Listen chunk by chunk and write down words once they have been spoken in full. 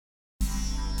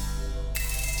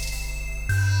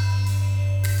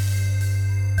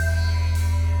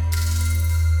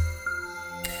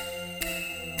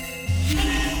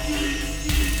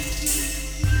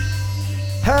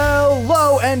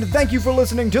And thank you for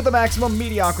listening to the Maximum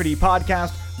Mediocrity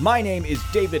Podcast. My name is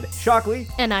David Shockley.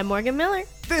 And I'm Morgan Miller.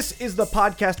 This is the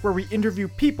podcast where we interview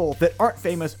people that aren't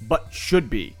famous but should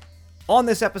be. On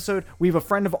this episode, we have a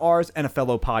friend of ours and a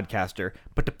fellow podcaster,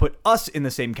 but to put us in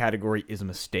the same category is a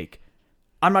mistake.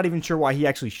 I'm not even sure why he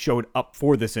actually showed up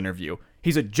for this interview.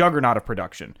 He's a juggernaut of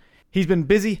production. He's been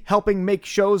busy helping make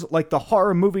shows like the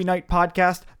Horror Movie Night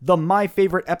podcast, the My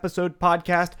Favorite Episode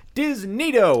podcast,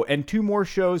 Disneydo, and 2 more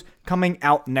shows coming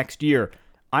out next year.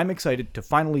 I'm excited to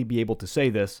finally be able to say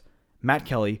this. Matt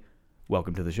Kelly,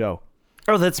 welcome to the show.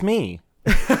 Oh, that's me.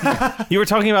 You were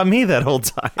talking about me that whole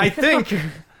time. I think.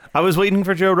 I was waiting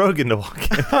for Joe Rogan to walk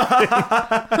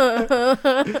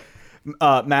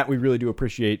in. Matt, we really do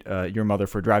appreciate your mother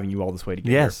for driving you all this way to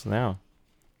get Yes, no.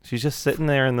 She's just sitting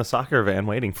there in the soccer van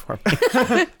waiting for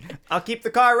me. I'll keep the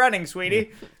car running,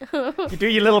 sweetie. You do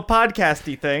your little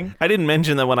podcasty thing. I didn't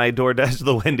mention that when I DoorDashed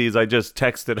the Wendy's, I just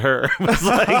texted her. I was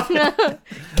like,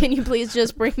 Can you please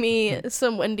just bring me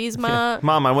some Wendy's, Ma?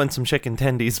 Mom, I want some chicken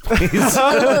tendies, please.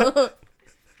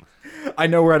 I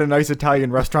know we're at a nice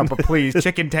Italian restaurant, but please,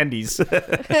 chicken tendies.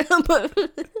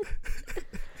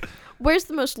 Where's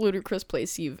the most ludicrous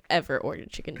place you've ever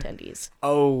ordered chicken tendies?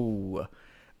 Oh.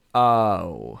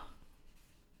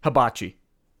 Hibachi.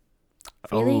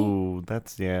 Really? Oh,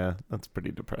 that's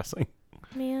pretty depressing.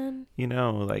 Man. You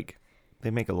know, like,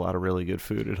 they make a lot of really good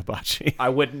food at Hibachi. I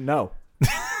wouldn't know.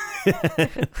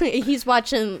 He's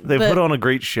watching They put on a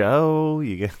great show.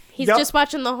 He's Yep. just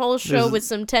watching the whole show with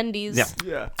some tendies. Yeah.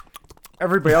 Yeah.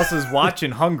 Everybody else is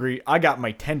watching hungry. I got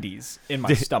my tendies in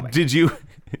my stomach. Did you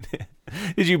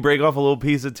break off a little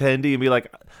piece of tendy and be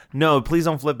like, no, please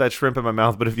don't flip that shrimp in my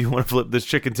mouth, but if you want to flip this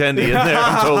chicken tendy in there,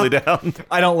 I'm totally down.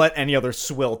 I don't let any other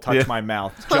swill touch my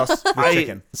mouth. Just the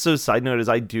chicken. So side note is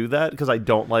I do that because I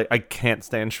can't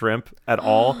stand shrimp at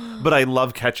all, but I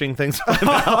love catching things in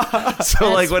my mouth. So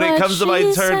That's like when it what comes to my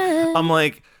she turn, said. I'm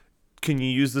like, can you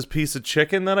use this piece of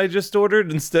chicken that I just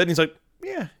ordered instead? And he's like,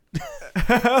 yeah.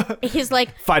 He's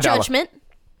like, $5. judgment.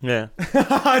 Yeah.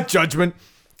 Judgment.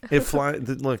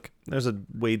 Look, there's a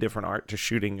way different art to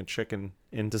shooting a chicken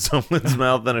into someone's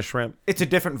mouth than a shrimp. It's a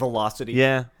different velocity.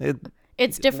 Yeah.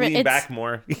 It's different. Lean It's back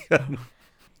more.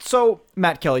 So,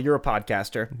 Matt Kelly, you're a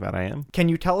podcaster. That I am. Can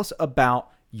you tell us about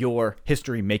your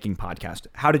history making podcast?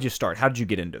 How did you start? How did you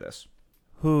get into this?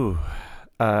 Whew.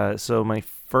 So my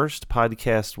first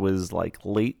podcast was like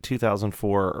late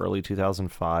 2004, early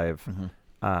 2005.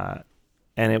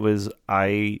 And it was,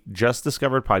 I just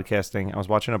discovered podcasting. I was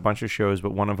watching a bunch of shows,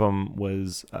 but one of them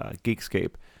was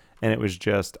Geekscape. And it was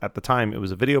just, at the time, it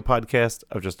was a video podcast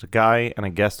of just a guy and a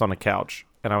guest on a couch.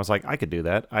 And I was like, I could do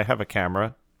that. I have a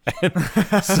camera.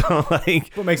 So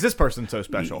like, What makes this person so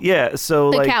special? yeah, so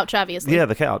the like, couch, obviously. yeah,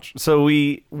 the couch. So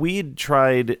we'd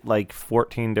tried like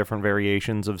 14 different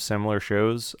variations of similar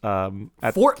shows.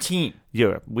 14.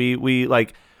 Yeah, we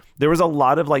like, there was a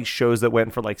lot of like shows that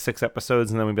went for like 6 episodes,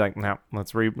 and then we'd be like, no,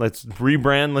 let's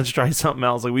rebrand, let's try something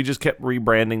else. Like we just kept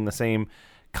rebranding the same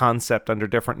concept under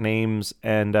different names,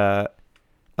 and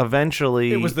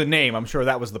eventually It was the name. I'm sure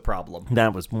that was the problem.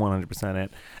 that was 100%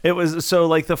 it. It was, so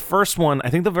like the first one, I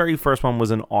think the very first one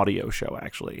was an audio show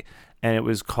actually, and it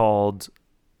was called,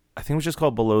 I think it was just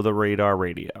called Below the Radar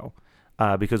Radio.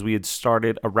 Because we had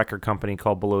started a record company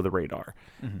called Below the Radar,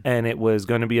 and it was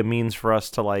going to be a means for us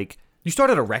to like. You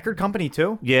started a record company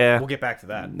too? Yeah. We'll get back to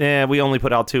that. Yeah, we only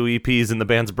put out 2 EPs and the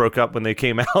bands broke up when they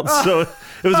came out. So it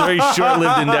was a very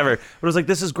short-lived endeavor. But it was like,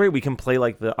 this is great. We can play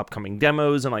like the upcoming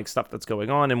demos and like stuff that's going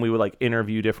on. And we would like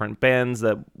interview different bands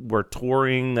that were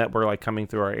touring, that were like coming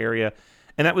through our area.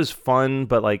 And that was fun.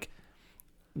 But like,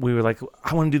 we were like,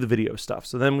 I want to do the video stuff.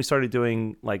 So then we started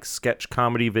doing like sketch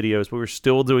comedy videos. We were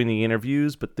still doing the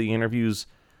interviews, but the interviews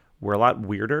were a lot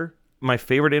weirder. My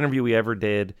favorite interview we ever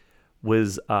did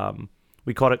was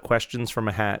we called it Questions from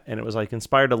a Hat, and it was like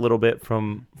inspired a little bit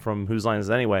from Whose Line Is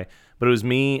It Anyway, but it was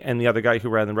me and the other guy who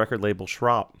ran the record label,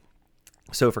 Schropp.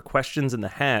 So for Questions in the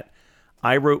Hat,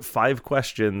 I wrote 5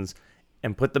 questions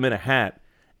and put them in a hat,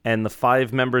 and the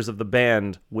 5 members of the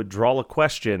band would draw a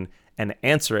question and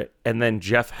answer it, and then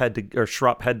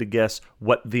Schropp had to guess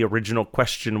what the original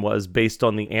question was based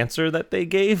on the answer that they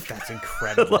gave. That's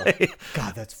incredible. Like,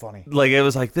 God, that's funny. like it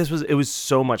was like it was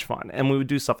so much fun, and we would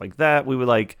do stuff like that. We would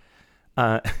like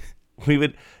we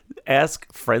would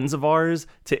ask friends of ours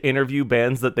to interview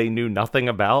bands that they knew nothing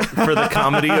about for the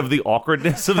comedy of the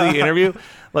awkwardness of the interview.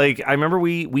 Like I remember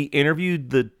we interviewed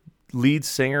the lead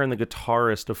singer and the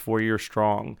guitarist of 4 Year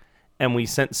Strong, and we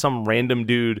sent some random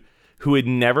dude who had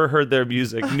never heard their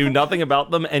music, knew nothing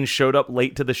about them, and showed up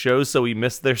late to the show, so we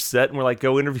missed their set, and we're like,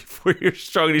 go interview For You're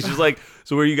Strong. And he's just like,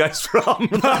 so where are you guys from?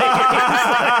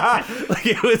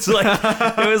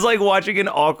 It was like watching an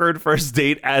awkward first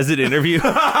date as an interview.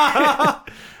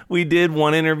 We did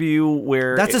one interview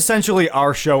where... That's essentially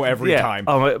our show every time.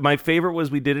 My favorite was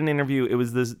we did an interview. It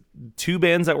was this two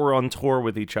bands that were on tour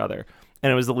with each other.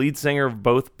 And it was the lead singer of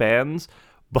both bands.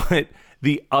 But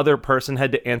the other person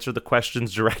had to answer the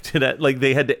questions directed at... Like,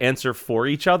 they had to answer for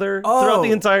each other throughout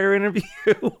the entire interview.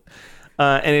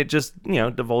 And it just,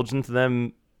 divulged into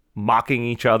them mocking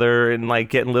each other and, like,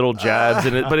 getting little jabs.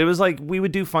 But it was like, we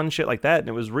would do fun shit like that. And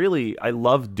it was really... I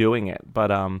loved doing it.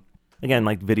 But, again,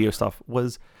 like, video stuff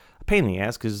was... pain in the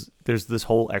ass because there's this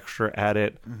whole extra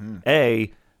added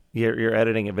you're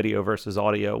editing a video versus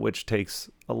audio, which takes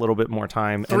a little bit more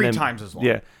time, three times as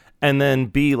long. And then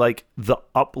B, like the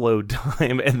upload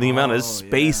time and the amount of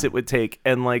space it would take.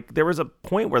 And like there was a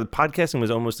point where the podcasting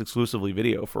was almost exclusively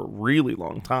video for a really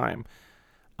long time,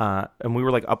 and we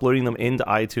were like uploading them into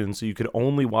iTunes so you could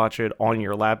only watch it on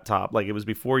your laptop. Like it was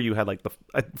before you had like the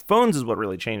phones is what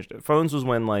really changed it. Phones was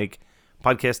when like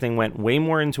podcasting went way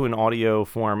more into an audio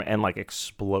form and like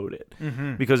exploded.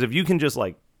 Because if you can just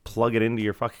like plug it into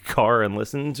your fucking car and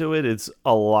listen to it, it's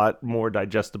a lot more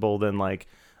digestible than like,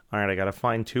 all right, I gotta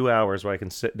find 2 hours where I can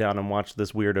sit down and watch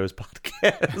this weirdo's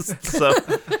podcast.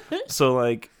 So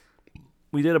like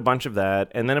we did a bunch of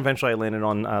that, and then eventually I landed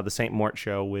on the St. Mort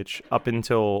show, which up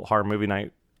until Horror Movie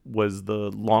Night was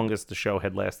the longest the show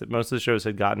had lasted. Most of the shows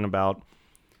had gotten about...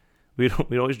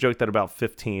 We'd always joke that about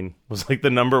 15 was like the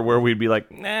number where we'd be like,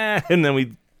 nah, and then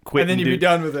we'd quit. And then you'd be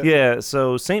done with it. Yeah,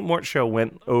 so St. Mort show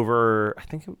went over, I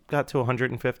think it got to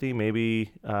 150,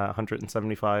 maybe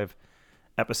 175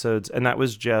 episodes. And that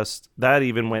was that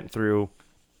even went through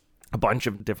a bunch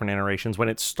of different iterations. When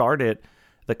it started,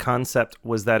 the concept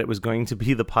was that it was going to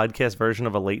be the podcast version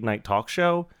of a late night talk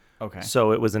show. Okay.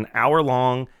 So it was an hour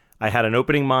long. I had an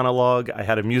opening monologue, I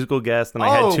had a musical guest, and I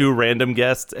had two random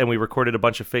guests, and we recorded a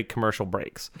bunch of fake commercial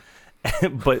breaks.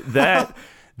 But that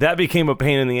became a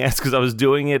pain in the ass because I was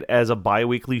doing it as a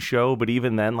bi-weekly show, but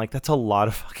even then, like, that's a lot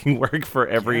of fucking work for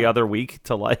every other week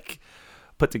to, like,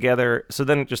 put together. So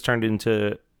then it just turned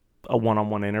into a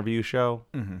one-on-one interview show.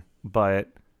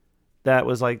 But that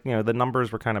was, like, the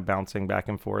numbers were kind of bouncing back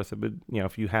and forth. It would,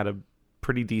 if you had a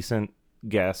pretty decent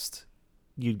guest...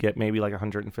 you'd get maybe like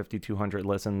 150, 200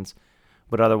 listens,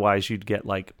 but otherwise you'd get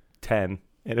like 10.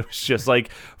 And it was just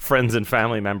like friends and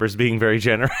family members being very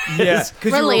generous. Yeah,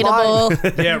 relatable.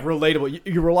 Relatable.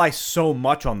 You rely so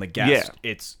much on the guest.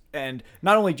 Yeah. And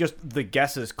not only just the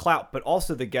guest's clout, but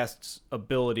also the guest's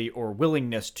ability or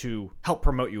willingness to help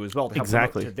promote you as well, to help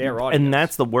promote to their audience. And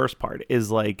that's the worst part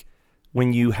is like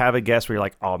when you have a guest where you're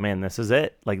like, oh man, this is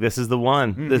it. Like this is the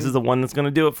one. This is the one that's going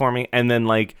to do it for me. And then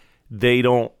like they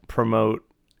don't promote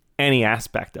any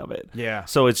aspect of it. Yeah.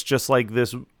 So it's just like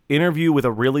this interview with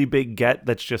a really big get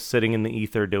that's just sitting in the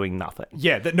ether doing nothing.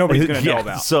 Yeah, that nobody's going to know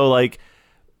about. So like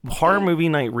Horror Movie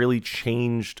Night really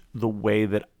changed the way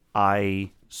that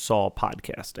I saw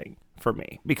podcasting for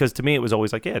me. Because to me it was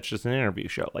always like, yeah, it's just an interview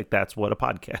show. Like that's what a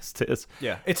podcast is.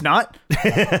 Yeah. It's not?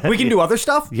 We can do other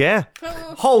stuff? Yeah.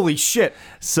 Holy shit.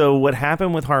 So what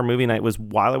happened with Horror Movie Night was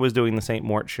while I was doing the St.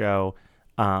 Mort show,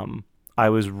 I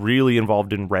was really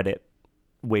involved in Reddit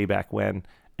way back when.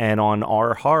 And on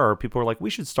our horror, people were like, we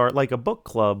should start like a book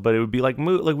club, but it would be like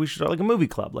we should start like a movie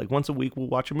club. Like once a week, we'll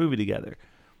watch a movie together.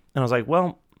 And I was like,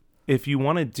 well, if you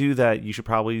want to do that, you should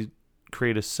probably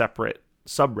create a separate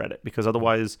subreddit because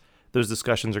otherwise those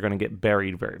discussions are going to get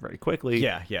buried very, very quickly.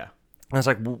 Yeah. And I was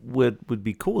like, what would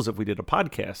be cool is if we did a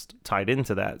podcast tied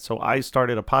into that. So I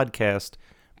started a podcast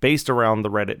based around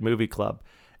the Reddit movie club.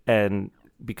 And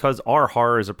because our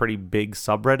horror is a pretty big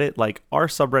subreddit, like our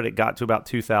subreddit got to about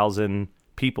 2,000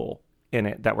 people in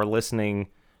it that were listening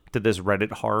to this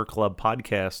Reddit Horror Club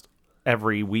podcast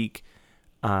every week.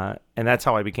 And that's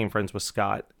how I became friends with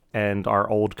Scott and our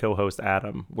old co-host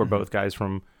Adam. We're both guys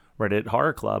from Reddit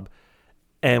Horror Club.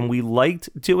 And we liked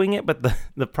doing it, but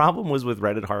the problem was with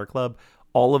Reddit Horror Club,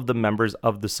 all of the members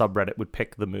of the subreddit would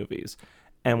pick the movies.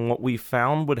 And what we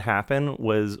found would happen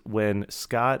was when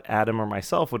Scott, Adam, or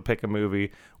myself would pick a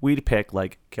movie, we'd pick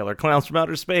like Killer Clowns from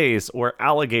Outer Space or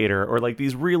Alligator or like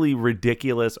these really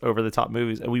ridiculous over-the-top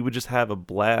movies. And we would just have a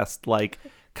blast, like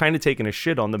kind of taking a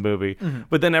shit on the movie.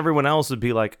 But then everyone else would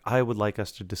be like, I would like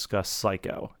us to discuss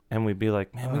Psycho. And we'd be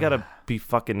like, man, we got to be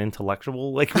fucking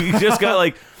intellectual. Like we just got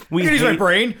like... we use my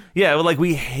brain. Yeah, like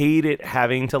we hated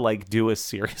having to like do a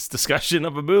serious discussion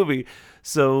of a movie.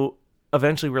 So...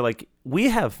 eventually we're like, we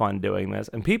have fun doing this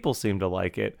and people seem to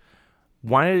like it,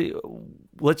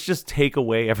 let's just take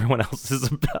away everyone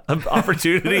else's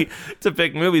opportunity to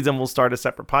pick movies, and we'll start a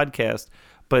separate podcast.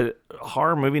 But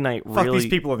Horror Movie Night Fuck really... these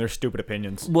people and their stupid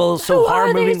opinions. Well, so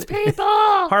Horror Movie people?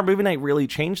 Horror Movie Night really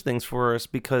changed things for us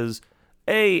because,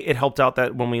 A, it helped out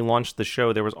that when we launched the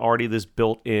show, there was already this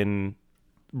built-in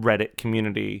Reddit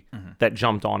community that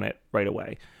jumped on it right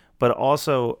away. But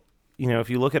also, you know, if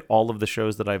you look at all of the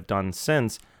shows that I've done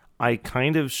since, I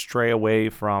kind of stray away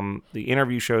from the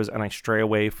interview shows, and I stray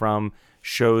away from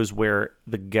shows where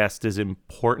the guest is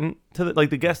important to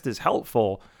the guest is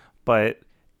helpful, but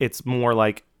it's more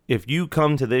like, if you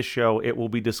come to this show, it will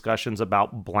be discussions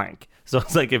about blank. So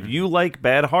it's like, if you like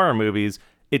bad horror movies,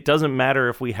 it doesn't matter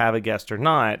if we have a guest or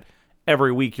not.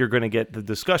 Every week you're going to get the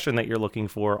discussion that you're looking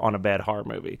for on a bad horror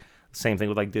movie. Same thing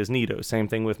with like Disneyto. Same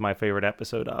thing with my favorite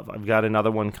episode of. I've got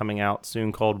another one coming out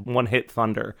soon called One Hit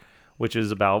Thunder, which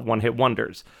is about one-hit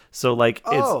wonders. So like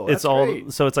it's all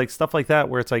great. So it's like stuff like that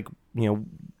where it's like, you know,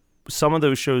 some of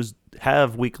those shows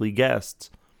have weekly guests,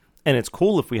 and it's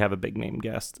cool if we have a big name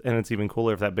guest, and it's even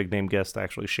cooler if that big name guest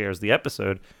actually shares the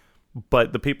episode.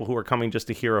 But the people who are coming just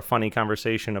to hear a funny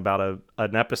conversation about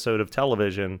an episode of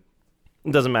television,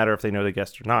 it doesn't matter if they know the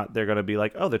guest or not. They're going to be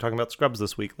like, oh, they're talking about Scrubs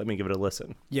this week. Let me give it a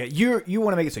listen. Yeah, you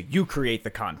want to make it so you create the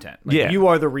content. Like, Yeah. you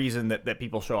are the reason that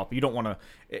people show up. You don't want to.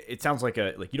 It sounds like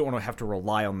you don't want to have to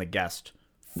rely on the guest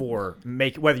for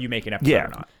whether you make an episode Yeah. or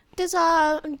not.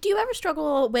 Do you ever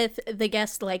struggle with the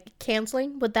guest like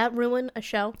canceling? Would that ruin a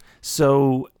show?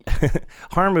 So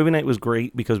Horror Movie Night was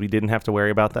great because we didn't have to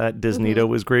worry about that. Disneyto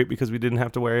was great because we didn't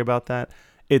have to worry about that.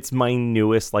 It's my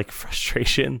newest like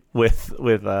frustration with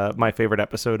my favorite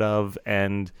episode of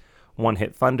and One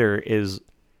Hit Thunder is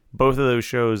both of those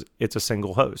shows. It's a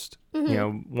single host.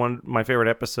 You know, my favorite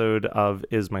episode of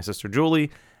is my sister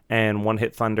Julie, and One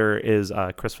Hit Thunder is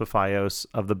Chris Fafios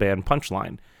of the band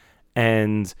Punchline.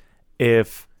 And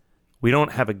if we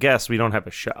don't have a guest, we don't have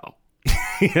a show.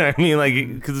 You know what I mean? Like,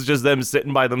 because it's just them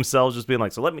sitting by themselves, just being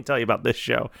like, so let me tell you about this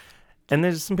show. And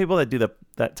there's some people that do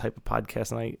that type of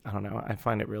podcast, and I don't know, I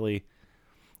find it really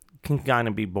can kind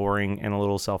of be boring and a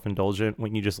little self-indulgent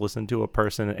when you just listen to a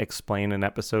person explain an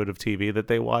episode of TV that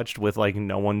they watched with like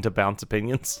no one to bounce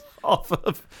opinions off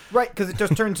of. Right, because it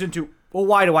just turns into, well,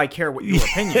 why do I care what your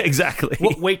opinion is? Exactly.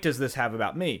 What weight does this have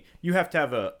about me? You have to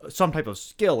have some type of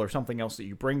skill or something else that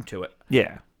you bring to it.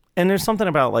 Yeah. And there's something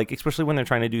about like, especially when they're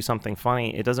trying to do something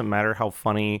funny, it doesn't matter how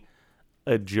funny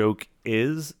a joke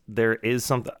is. There is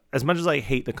something, as much as I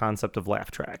hate the concept of laugh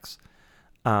tracks,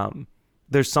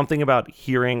 there's something about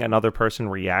hearing another person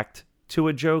react to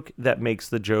a joke that makes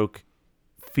the joke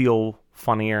feel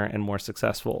funnier and more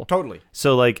successful. Totally.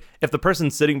 So like if the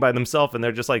person's sitting by themselves and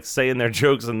they're just like saying their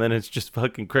jokes and then it's just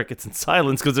fucking crickets and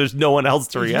silence because there's no one else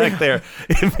to react there,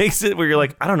 it makes it where you're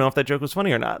like, I don't know if that joke was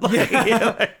funny or not. Like, you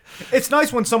know, like, It's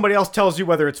nice when somebody else tells you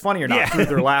whether it's funny or not through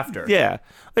their laughter. yeah.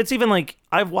 It's even like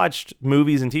I've watched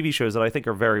movies and TV shows that I think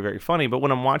are very, very funny, but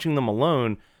when I'm watching them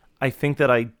alone, I think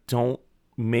that I don't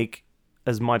make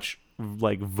as much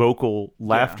like vocal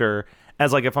laughter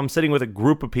as like if I'm sitting with a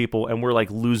group of people and we're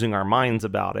like losing our minds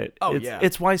about it.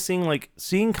 It's why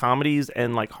seeing comedies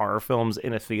and like horror films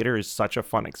in a theater is such a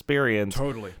fun experience.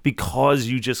 Totally. Because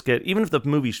you just get, even if the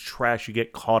movie's trash, you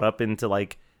get caught up into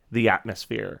like the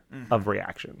atmosphere of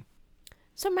reaction.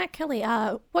 So Matt Kelly,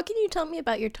 what can you tell me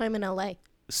about your time in LA?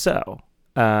 So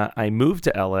I moved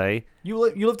to LA You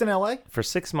lived in LA? for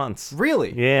 6 months.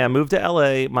 Really? Yeah, I moved to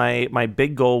LA. My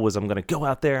big goal was I'm going to go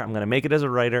out there. I'm going to make it as a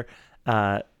writer.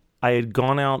 I had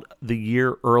gone out the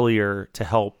year earlier to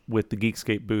help with the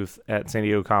Geekscape booth at San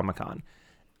Diego Comic-Con.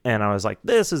 And I was like,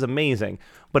 this is amazing.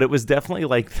 But it was definitely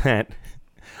like that.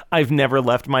 I've never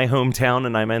left my hometown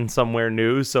and I'm in somewhere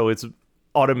new. So it's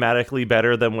automatically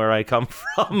better than where I come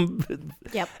from.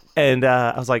 Yep. And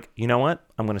I was like, you know what?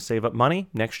 I'm going to save up money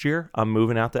next year. I'm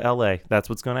moving out to LA. That's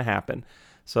what's going to happen.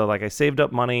 So like I saved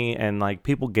up money and like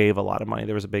people gave a lot of money.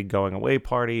 There was a big going away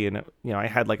party and I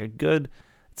had like a good,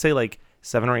 I'd say like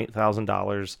 $7,000 or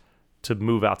 $8,000 to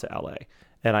move out to LA.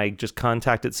 And I just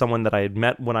contacted someone that I had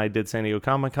met when I did San Diego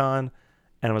Comic-Con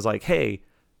and I was like, hey,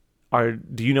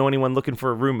 do you know anyone looking for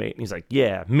a roommate? And he's like,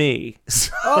 yeah, me.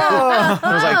 So I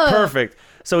was like, perfect.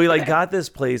 So we like got this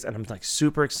place and I'm like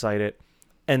super excited.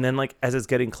 And then like as it's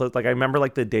getting close, like I remember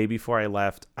like the day before I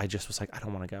left, I just was like, I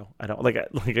don't want to go. I don't like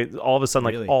all of a sudden,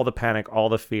 like Really? all the panic, all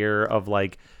the fear of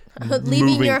like Leaving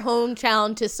moving. your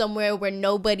hometown to somewhere where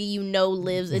nobody you know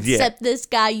lives except this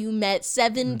guy you met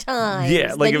 7 times.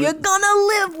 Yeah, like that it you're was- gonna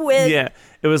live with. Yeah,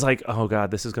 it was like, oh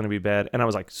God, this is going to be bad. And I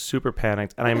was like super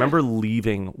panicked. And I remember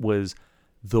leaving was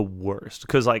the worst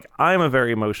because like I'm a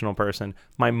very emotional person.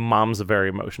 My mom's a very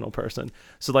emotional person.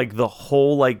 So like the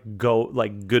whole like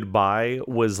goodbye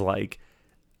was like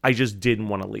I just didn't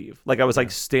want to leave. Like I was like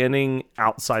standing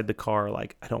outside the car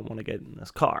like I don't want to get in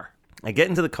this car. I get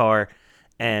into the car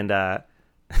and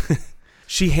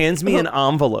she hands me an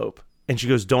envelope and she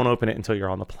goes, "Don't open it until you're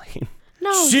on the plane."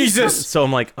 No. Jesus. So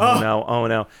I'm like, oh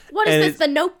no. What is this, The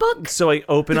Notebook? So I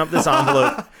open up this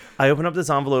envelope.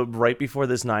 Right before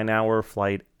this 9-hour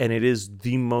flight, and it is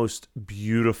the most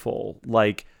beautiful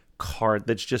like card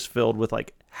that's just filled with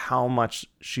like how much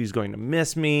she's going to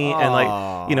miss me. And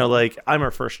like, you know, like I'm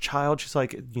her first child. She's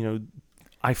like, you know,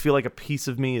 I feel like a piece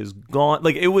of me is gone.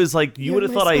 Like it was like you would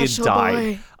have thought I had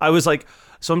died. I was like,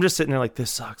 so I'm just sitting there like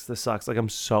this sucks. Like I'm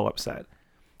so upset.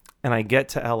 And I get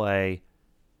to LA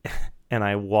and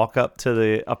I walk up to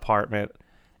the apartment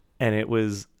and it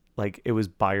was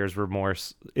buyer's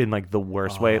remorse in like the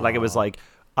worst way. Like it was like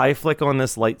I flick on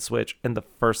this light switch and the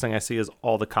first thing I see is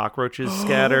all the cockroaches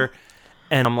scatter.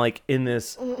 And I'm like in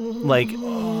this like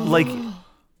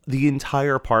the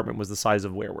entire apartment was the size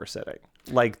of where we're sitting.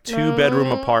 Like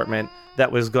 2-bedroom apartment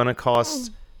that was going to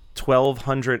cost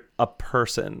 $1,200 a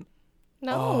person.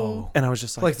 No. And I was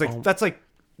just like, that's like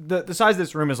the size of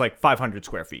this room is like 500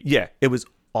 square feet. yeah, it was.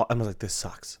 I was like, this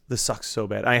sucks so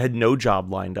bad. I had no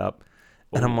job lined up.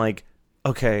 And I'm like,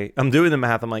 okay, I'm doing the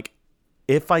math. I'm like,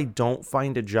 if I don't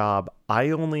find a job, I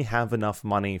only have enough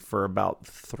money for about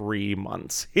 3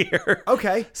 months here.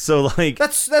 Okay. So like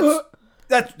That's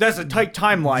a tight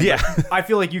timeline. Yeah. But I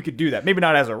feel like you could do that. Maybe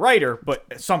not as a writer,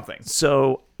 but something.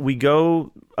 So we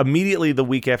go immediately the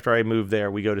week after I moved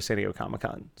there, we go to San Diego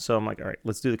Comic-Con. So I'm like, all right,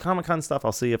 let's do the Comic-Con stuff.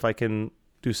 I'll see if I can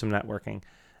do some networking.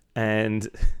 And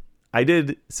I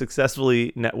did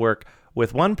successfully network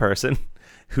with one person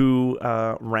who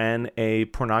ran a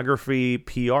pornography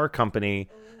PR company,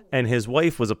 and his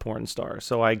wife was a porn star.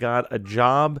 So I got a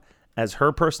job as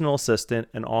her personal assistant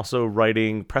and also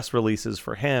writing press releases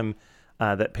for him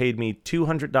that paid me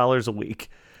 $200 a week.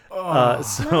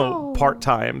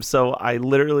 Part-time. So I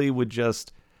literally would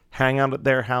just hang out at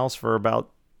their house for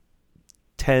about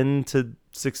 10 to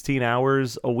 16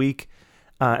 hours a week.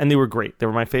 And they were great. They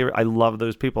were my favorite. I love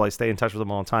those people. I stay in touch with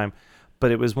them all the time.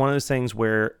 But it was one of those things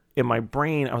where in my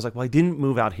brain, I was like, well, I didn't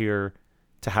move out here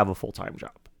to have a full-time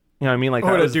job. You know what I mean? Like,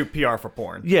 Or to do PR for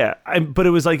porn. Yeah. But it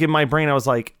was like in my brain, I was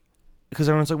like, because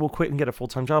everyone's like, well, quit and get a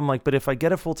full-time job. I'm like, but if I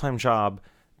get a full-time job,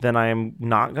 then I am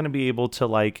not going to be able to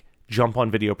like jump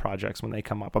on video projects when they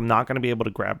come up. I'm not going to be able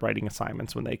to grab writing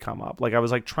assignments when they come up. Like I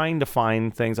was like trying to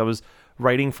find things. I was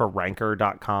writing for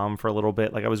ranker.com for a little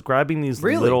bit. Like I was grabbing these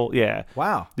little,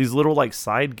 Wow. these little like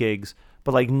side gigs,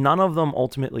 but like none of them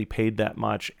ultimately paid that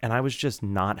much. And I was just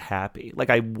not happy. Like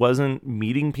I wasn't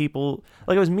meeting people.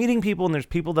 Like I was meeting people and there's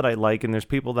people that I like and there's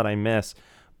people that I miss.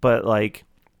 But like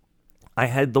I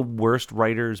had the worst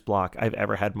writer's block I've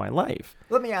ever had in my life.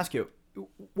 Let me ask you,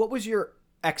 what was your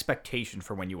expectation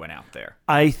for when you went out there?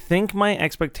 I think my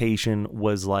expectation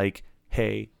was like,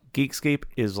 hey, Geekscape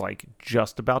is like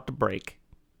just about to break.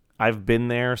 I've been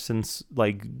there since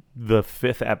like the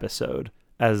 5th episode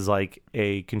as like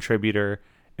a contributor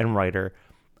and writer.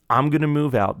 I'm going to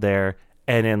move out there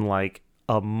and in like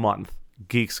a month,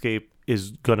 Geekscape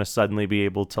is going to suddenly be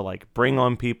able to like bring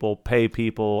on people, pay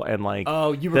people, and like...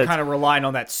 Oh, you were kind of relying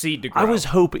on that seed to grow. I was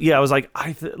hoping... Yeah, I was like...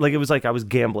 it was like I was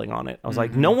gambling on it. I was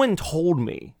like, no one told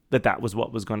me that was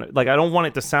what was going to... Like, I don't want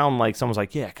it to sound like someone's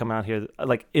like, yeah, come out here.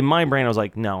 Like, in my brain, I was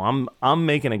like, no, I'm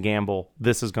making a gamble.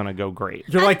 This is going to go great.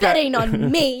 You're like that ain't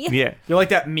on me. Yeah. You're like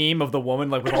that meme of the woman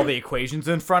like with all the equations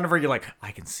in front of her. You're like,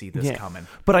 I can see this coming.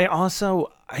 But I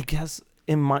also, I guess,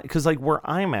 in my... Because, like, where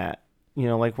I'm at, you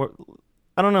know, like,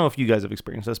 I don't know if you guys have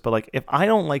experienced this, but like if I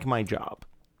don't like my job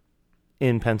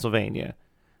in Pennsylvania,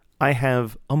 I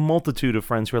have a multitude of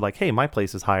friends who are like, hey, my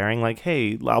place is hiring. Like,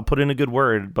 hey, I'll put in a good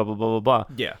word, blah, blah, blah, blah,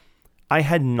 blah. Yeah. I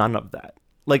had none of that.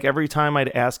 Like every time I'd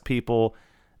ask people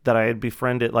that I had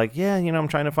befriended, like, yeah, you know, I'm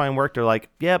trying to find work. They're like,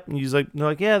 yep. And they're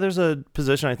like, yeah, there's a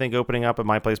position I think opening up at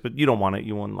my place, but you don't want it.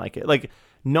 You wouldn't like it. Like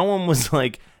no one was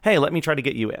like, hey, let me try to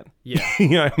get you in. Yeah. You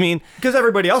know what I mean? Because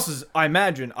everybody else is, I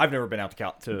imagine, I've never been out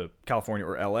to California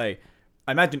or LA.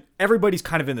 I imagine everybody's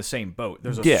kind of in the same boat.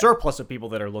 There's a surplus of people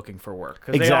that are looking for work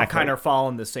because they all kind of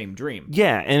following the same dream.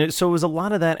 Yeah. And so it was a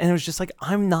lot of that. And it was just like,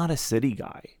 I'm not a city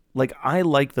guy. Like, I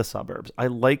like the suburbs. I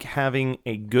like having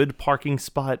a good parking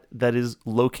spot that is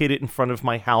located in front of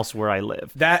my house where I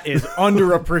live. That is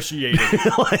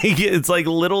underappreciated. Like, it's like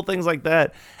little things like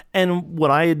that. And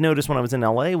what I had noticed when I was in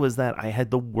LA was that I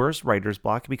had the worst writer's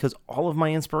block because all of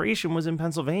my inspiration was in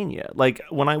Pennsylvania. Like,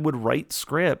 when I would write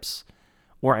scripts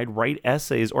or I'd write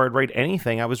essays or I'd write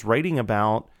anything, I was writing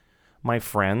about my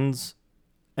friends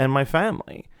and my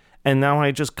family. And now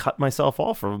I just cut myself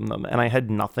off from them, and I had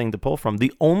nothing to pull from.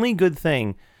 The only good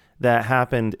thing that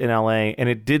happened in LA, and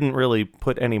it didn't really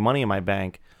put any money in my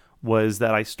bank, was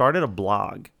that I started a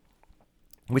blog,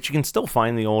 which you can still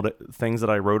find the old things that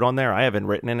I wrote on there. I haven't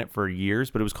written in it for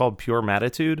years, but it was called Pure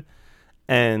Matitude.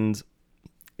 And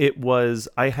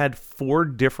I had 4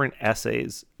 different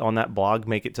essays on that blog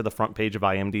make it to the front page of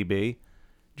IMDb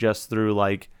just through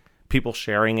like people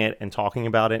sharing it and talking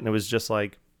about it. And it was just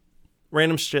like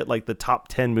random shit, like the top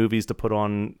 10 movies to put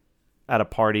on at a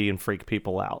party and freak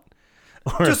people out.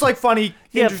 Or, just like funny,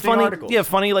 interesting articles. Yeah,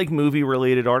 funny like movie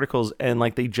related articles. And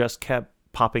like they just kept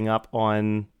popping up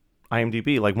on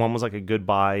IMDb. Like one was like a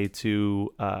goodbye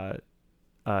to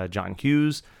John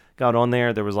Hughes. Got on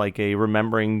there. There was like a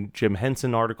remembering Jim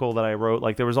Henson article that I wrote.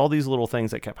 Like there was all these little things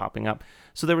that kept popping up.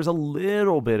 So there was a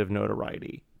little bit of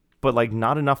notoriety, but like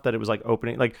not enough that it was like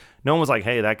opening. Like no one was like,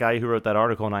 hey, that guy who wrote that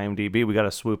article on IMDb, we got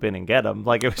to swoop in and get him.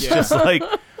 Like it was just like,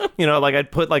 like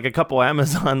I'd put like a couple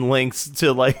Amazon links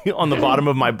to like on the bottom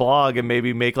of my blog and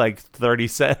maybe make like 30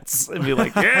 cents and be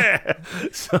like, yeah.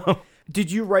 So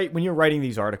did you write, when you're writing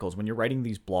these articles, when you're writing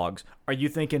these blogs, are you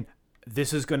thinking,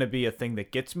 this is going to be a thing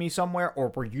that gets me somewhere, or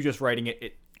were you just writing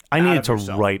it I needed to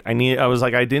write. I was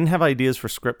like, I didn't have ideas for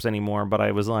scripts anymore, but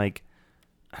I was like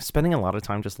spending a lot of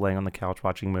time just laying on the couch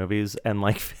watching movies and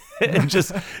like and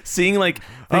just seeing like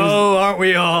things. Oh, aren't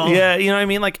we all? Yeah, you know what I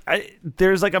mean? Like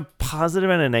there's like a positive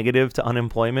and a negative to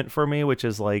unemployment for me, which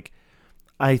is like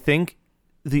I think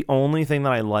the only thing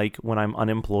that I like when I'm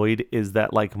unemployed is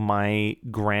that like my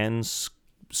grand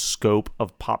scope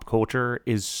of pop culture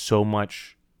is so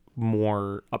much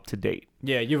more up to date.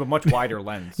 Yeah, you have a much wider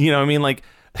lens. You know what I mean? Like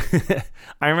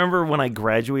I remember when I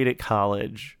graduated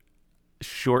college,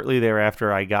 shortly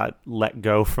thereafter I got let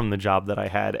go from the job that I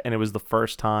had, and it was the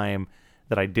first time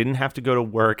that I didn't have to go to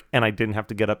work and I didn't have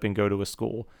to get up and go to a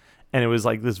school. And it was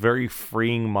like this very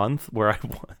freeing month where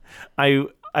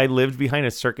I lived behind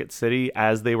a Circuit City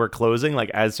as they were closing, like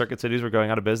as Circuit Cities were going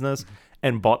out of business,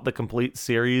 and bought the complete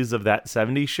series of that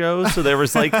 70s show. So there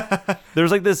was like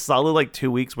this solid like 2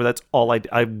 weeks where that's all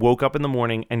I woke up in the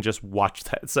morning and just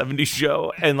watched that 70s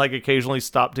show and like occasionally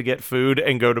stopped to get food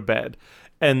and go to bed.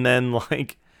 And then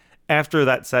like after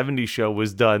that 70s show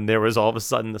was done, there was all of a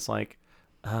sudden this like,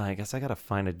 I guess I gotta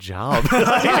find a job.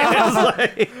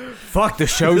 Like, fuck, the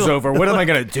show's over. What am I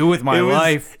gonna do with my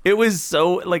life? It was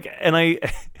so like, and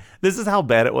this is how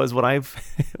bad it was when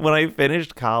I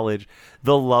finished college.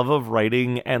 The love of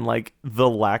writing and like the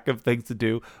lack of things to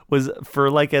do was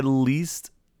for like at least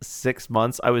 6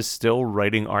 months. I was still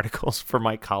writing articles for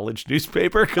my college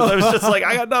newspaper because I was just like,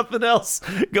 I got nothing else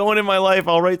going in my life.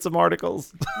 I'll write some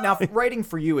articles. Now, writing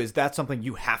for you, is that something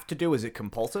you have to do? Is it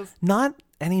compulsive? Not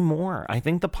anymore. I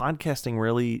think the podcasting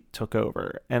really took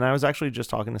over. And I was actually just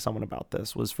talking to someone about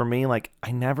this. Was for me, like,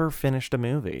 I never finished a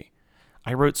movie.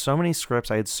 I wrote so many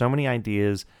scripts. I had so many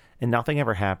ideas and nothing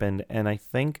ever happened. And I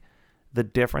think the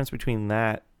difference between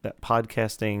that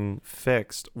podcasting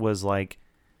fixed was like,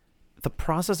 the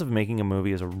process of making a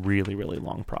movie is a really, really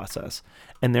long process.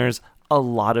 And there's a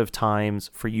lot of times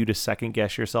for you to second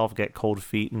guess yourself, get cold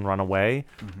feet and run away.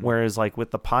 Mm-hmm. Whereas like with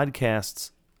the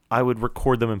podcasts, I would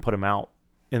record them and put them out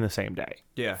in the same day.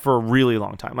 Yeah. For a really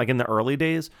long time, like in the early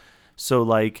days. So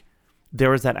like there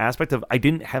was that aspect of I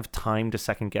didn't have time to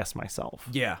second guess myself.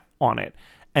 Yeah. On it.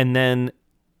 And then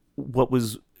what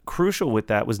was crucial with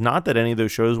that was not that any of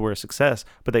those shows were a success,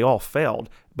 but they all failed.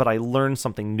 But I learned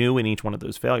something new in each one of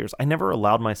those failures. I never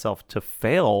allowed myself to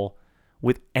fail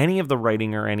with any of the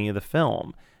writing or any of the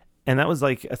film. And that was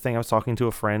like a thing. I was talking to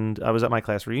a friend. I was at my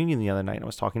class reunion the other night and I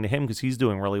was talking to him because he's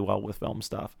doing really well with film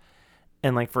stuff.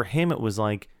 And like for him, it was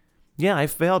like, yeah, I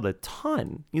failed a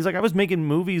ton. He's like, I was making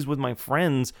movies with my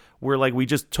friends where like we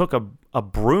just took a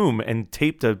broom and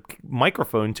taped a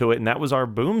microphone to it and that was our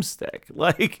boomstick.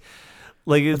 Like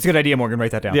it's a good idea, Morgan.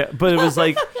 Write that down. Yeah, but it was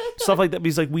like stuff like that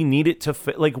because like we needed to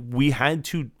like we had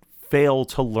to fail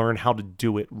to learn how to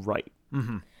do it right.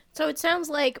 Mm-hmm. So it sounds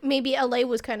like maybe LA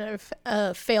was kind of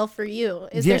a fail for you.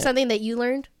 Is there something that you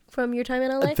learned from your time in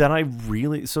LA? That I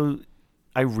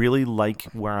really like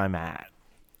where I'm at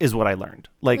is what I learned.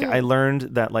 Like I learned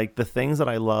that like the things that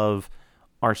I love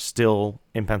are still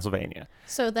in Pennsylvania.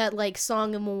 So that like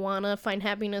song in Moana, Find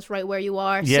Happiness Right Where You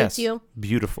Are, yes, suits you?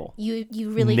 Beautiful. You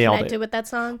really Nailed connected it. with that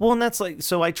song? Well, and that's like,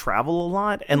 so I travel a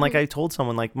lot. And like I told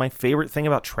someone, like my favorite thing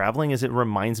about traveling is it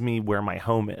reminds me where my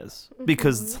home is.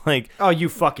 Because it's like... Oh, you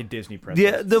fucking Disney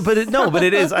princess. Yeah, but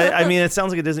it is. I mean, it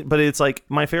sounds like a Disney, but it's like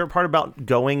my favorite part about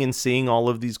going and seeing all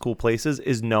of these cool places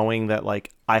is knowing that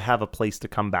like I have a place to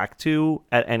come back to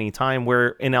at any time, where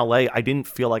in LA, I didn't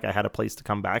feel like I had a place to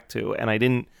come back to. And I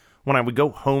didn't when I would go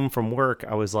home from work,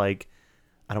 I was like,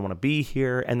 I don't want to be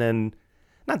here. And then,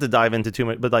 not to dive into too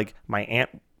much, but like my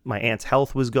aunt's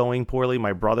health was going poorly.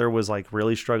 My brother was like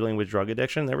really struggling with drug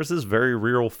addiction. There was this very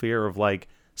real fear of like,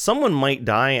 someone might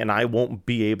die and I won't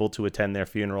be able to attend their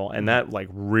funeral. And that like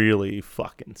really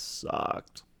fucking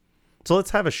sucked. So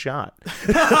let's have a shot.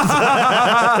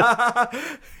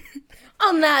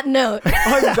 On that note. On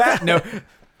that note,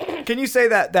 can you say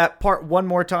that part one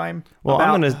more time? Well, I'm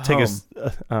going to home? take us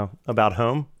about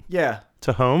home. Yeah.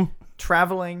 To home.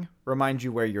 Traveling reminds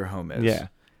you where your home is. Yeah.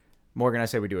 Morgan, I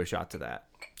say we do a shot to that.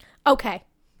 Okay.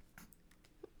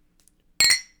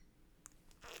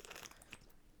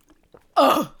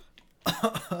 Oh.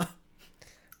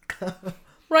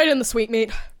 Right in the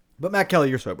sweetmeat. But Matt Kelly,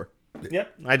 you're sober.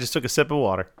 Yep. I just took a sip of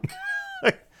water.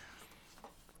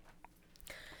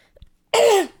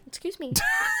 Excuse me.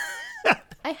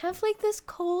 I have like this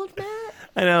cold, Matt.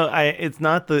 I know. It's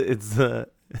the.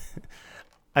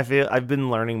 I feel I've been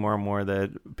learning more and more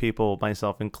that people,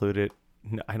 myself included,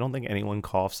 I don't think anyone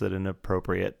coughs at an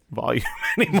appropriate volume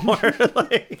anymore.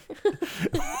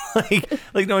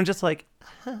 like no one just like.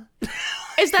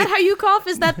 Is that how you cough?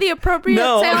 Is that the appropriate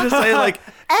No, sound? I'm just saying like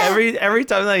every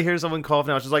time that I hear someone cough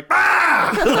now, it's just like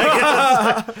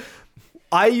ah.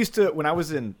 I used to when I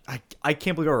was in. I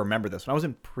can't believe I remember this. When I was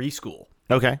in preschool.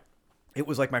 Okay. It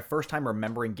was like my first time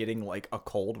remembering getting like a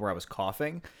cold where I was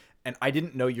coughing, and I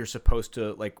didn't know you're supposed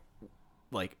to like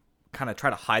kind of try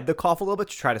to hide the cough a little bit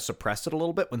to try to suppress it a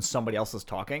little bit when somebody else is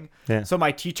talking. Yeah. So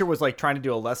my teacher was like trying to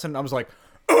do a lesson. I was like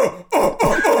in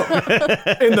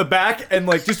the back and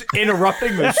like just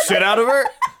interrupting the shit out of her.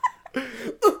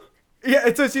 Yeah,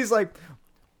 and so she's like,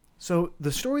 so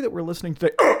the story that we're listening to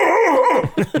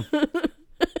today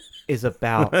is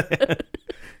about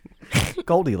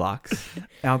Goldilocks.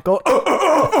 Now, fucking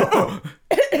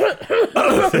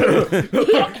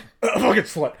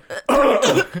slut.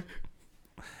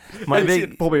 She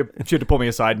had to pull me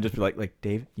aside and just be like,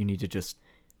 Dave, you need to just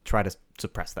try to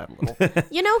suppress that a little.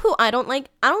 You know who I don't like?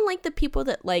 I don't like the people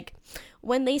that like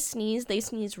when they sneeze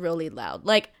really loud.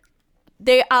 Like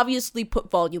they obviously put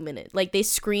volume in it. Like they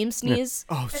scream sneeze.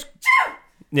 Oh,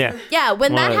 Yeah. Yeah,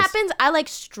 when One that of those. happens, I like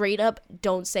straight up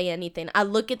don't say anything. I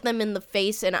look at them in the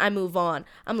face and I move on.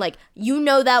 I'm like, you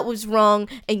know that was wrong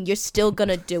and you're still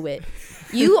gonna do it.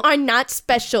 You are not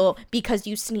special because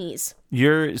you sneeze.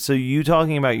 You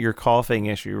talking about your coughing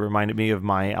issue reminded me of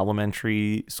my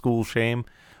elementary school shame,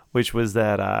 which was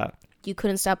that You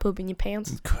couldn't stop pooping your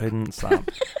pants. couldn't stop.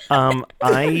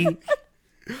 I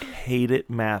hated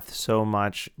math so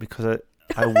much because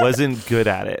I wasn't good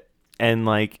at it. And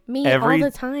like Me every all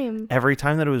the time. every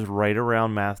time that it was right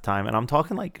around math time, and I'm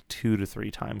talking like 2 to 3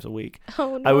 times a week,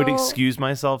 Oh no. I would excuse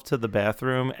myself to the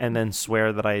bathroom and then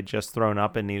swear that I had just thrown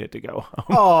up and needed to go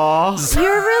home. aw.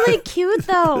 You're really cute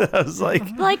though. I was like,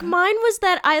 Like mine was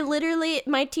that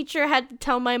my teacher had to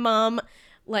tell my mom,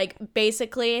 like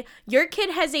basically, your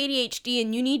kid has ADHD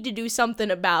and you need to do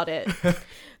something about it.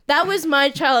 That was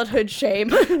my childhood shame.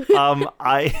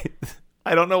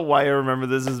 I don't know why I remember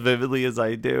this as vividly as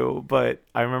I do, but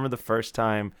I remember the first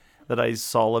time that I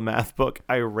saw a math book,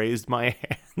 I raised my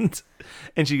hand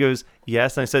and she goes,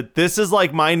 yes. And I said, this is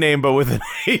like my name, but with an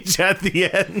H at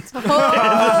the end.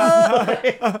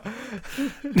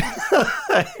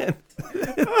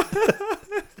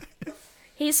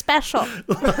 He's special.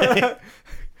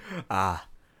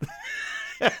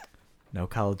 No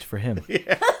college for him.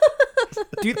 Yeah.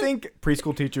 Do you think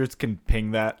preschool teachers can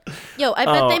ping that? Yo, I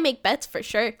bet they make bets for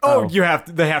sure. Oh, you have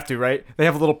to. They have to, right? They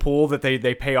have a little pool that they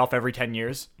pay off every 10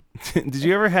 years. Did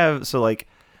you ever have, so like,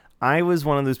 I was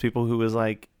one of those people who was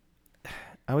like,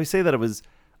 I always say that I was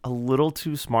a little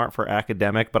too smart for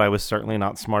academic, but I was certainly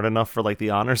not smart enough for like the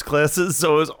honors classes.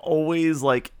 So I was always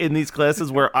like in these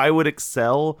classes where I would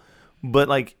excel, but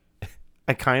like,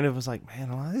 I kind of was like, man,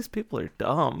 a lot of these people are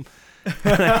dumb.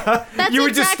 That's You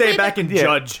would just exactly stay back and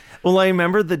judge. Well, I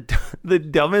remember the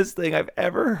dumbest thing I've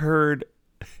ever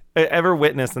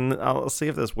witnessed, and I'll see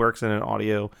if this works in an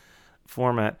audio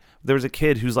format. There was a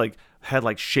kid who's like had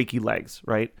like shaky legs,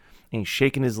 right? And he's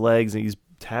shaking his legs and he's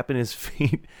tapping his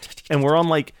feet, and we're on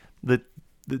like the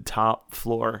top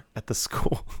floor at the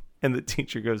school, and the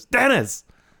teacher goes, "Dennis,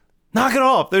 knock it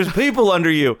off! There's people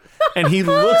under you." And he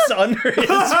looks under his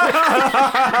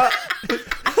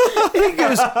he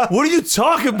goes, "What are you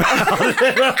talking about?"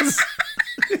 And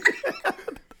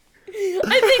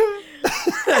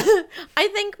I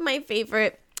think my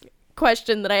favorite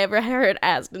question that I ever heard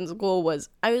asked in school was,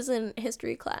 I was in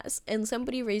history class and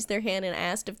somebody raised their hand and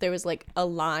asked if there was like a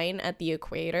line at the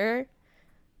equator.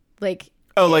 Like,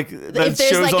 oh, like that there's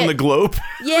shows like on the globe.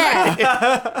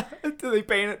 yeah. Do they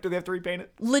paint it? Do they have to repaint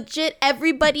it? Legit,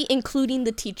 everybody, including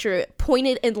the teacher,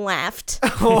 pointed and laughed.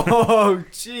 Oh,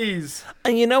 jeez.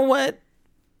 And you know what?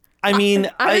 I mean,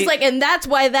 I was like, and that's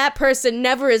why that person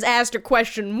never is asked a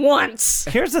question once.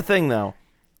 here's the thing, though.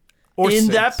 Or In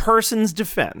since. that person's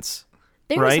defense,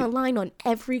 There right? was a line on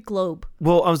every globe.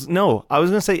 well, I was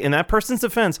gonna say, in that person's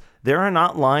defense, there are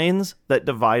not lines that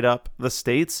divide up the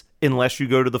states unless you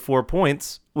go to the 4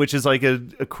 points, which is like a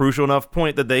crucial enough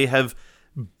point that they have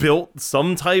built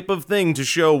some type of thing to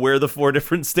show where the 4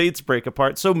 different states break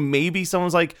apart. So maybe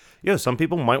someone's like, some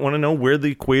people might want to know where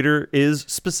the equator is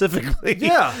specifically.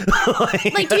 Yeah.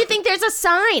 Like, do you think there's a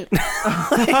sign?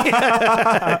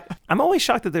 I'm always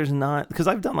shocked that there's not, because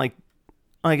I've done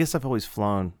I guess I've always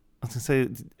flown. I was gonna say,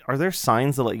 are there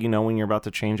signs that let you know when you're about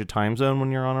to change a time zone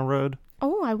when you're on a road?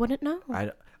 Oh, I wouldn't know.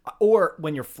 Or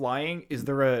when you're flying, is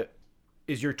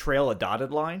your trail a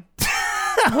dotted line?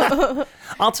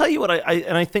 I'll tell you what,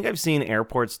 I think I've seen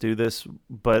airports do this,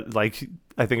 but I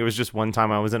think it was just one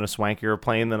time I was in a swankier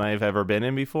plane than I've ever been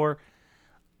in before.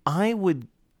 I would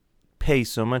pay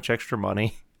so much extra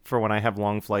money for when I have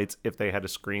long flights if they had a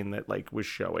screen that was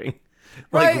showing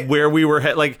Right. where we were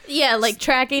Yeah, like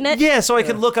tracking it. yeah, so I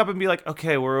could look up and be like,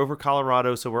 okay, we're over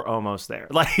Colorado, so we're almost there.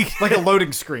 Like a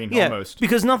loading screen, yeah, almost.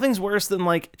 because nothing's worse than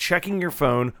checking your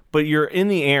phone, but you're in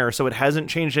the air, so it hasn't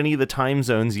changed any of the time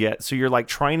zones yet. So you're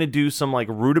trying to do some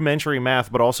rudimentary math,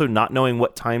 but also not knowing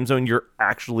what time zone you're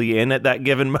actually in at that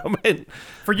given moment.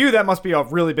 For you, that must be a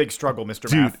really big struggle, Mr.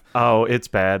 Math. Oh, it's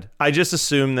bad. I just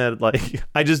assume that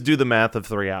I just do the math of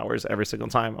 3 hours every single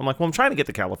time. I'm like, well, I'm trying to get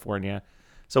to California.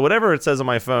 So whatever it says on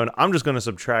my phone, I'm just going to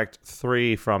subtract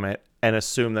 3 from it and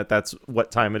assume that that's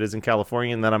what time it is in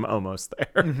California and that I'm almost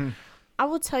there. Mm-hmm. I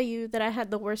will tell you that I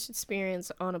had the worst experience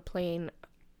on a plane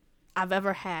I've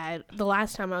ever had the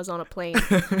last time I was on a plane.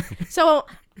 So,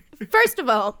 first of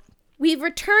all, we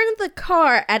returned the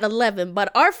car at 11,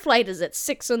 but our flight is at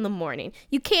 6 in the morning.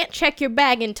 You can't check your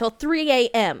bag until 3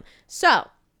 a.m. So,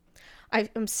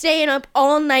 I'm staying up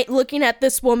all night looking at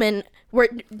this woman. We're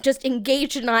just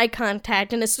engaged in eye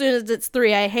contact, and as soon as it's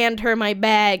 3, I hand her my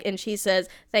bag, and she says,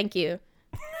 "Thank you."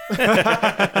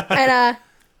 And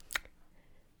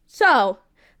so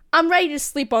I'm ready to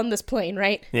sleep on this plane,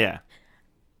 right? Yeah.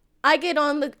 I get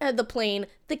on the plane.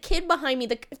 The kid behind me,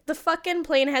 the fucking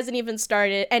plane hasn't even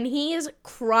started, and he is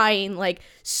crying,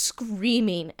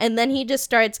 screaming, and then he just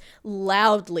starts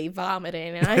loudly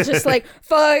vomiting, and I was just like,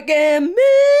 "Fucking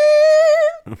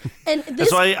man!" And this,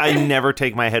 That's why I never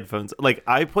take my headphones.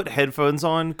 I put headphones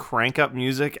on, crank up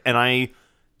music, and I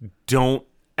don't.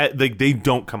 They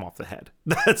don't come off the head.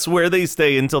 That's where they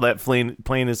stay until that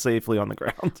plane is safely on the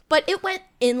ground. but it went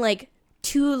in it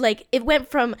went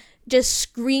from just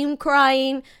scream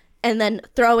crying and then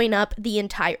throwing up the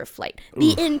entire flight.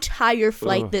 The entire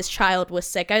flight, this child was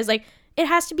sick. I was like, it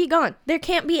has to be gone. There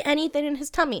can't be anything in his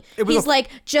tummy. He's like,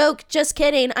 joke, just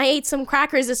kidding. I ate some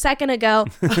crackers a second ago.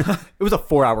 It was a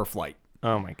 4-hour flight.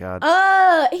 Oh my god.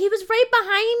 He was right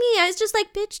behind me. I was just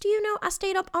like, bitch, do you know I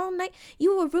stayed up all night?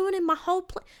 You were ruining my whole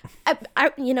plan.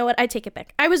 You know what? I take it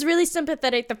back. I was really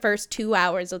sympathetic the first 2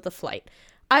 hours of the flight.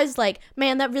 I was like,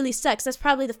 man, that really sucks. That's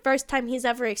probably the first time he's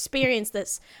ever experienced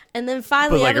this. And then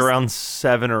finally, But around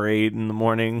 7 or 8 in the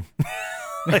morning.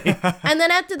 and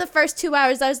then after the first 2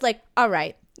 hours, I was like, all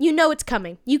right, you know it's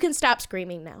coming. You can stop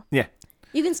screaming now. Yeah.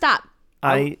 You can stop.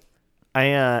 I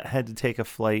had to take a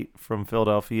flight from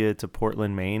Philadelphia to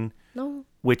Portland, Maine, No,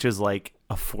 which is a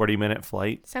 40-minute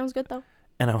flight. sounds good though.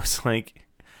 And I was like,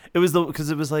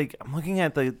 I'm looking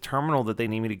at the terminal that they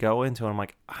need me to go into, and I'm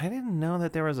like, I didn't know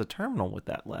that there was a terminal with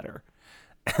that letter.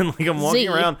 And I'm walking Z.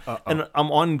 around, and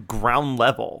I'm on ground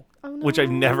level, which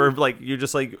I've never, you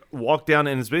just walk down,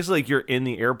 and it's basically you're in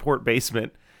the airport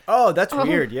basement. Oh, that's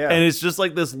weird, yeah. And it's just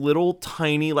this little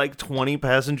tiny 20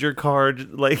 passenger car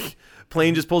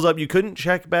plane just pulls up. You couldn't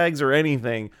check bags or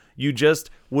anything. You just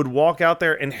would walk out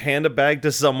there and hand a bag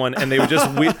to someone, and they would just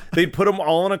they'd put them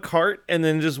all in a cart and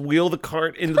then just wheel the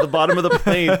cart into the bottom of the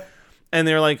plane. And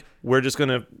they're like, we're just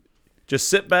gonna just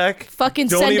sit back. Fucking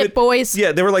send it, boys.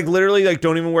 Yeah, they were literally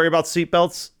don't even worry about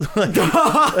seatbelts.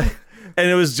 And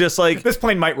it was just this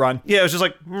plane might run. yeah, it was just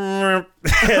and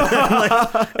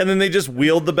then they just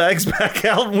wheeled the bags back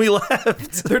out and we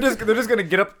left. They're just gonna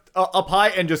get up high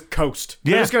and just coast.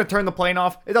 They're Yeah. just gonna turn the plane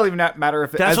off. It doesn't even matter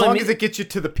if That's as what I long mean. as it gets you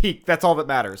to the peak. That's all that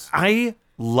matters. I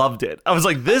loved it. I was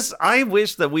like, I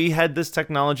wish that we had this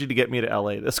technology to get me to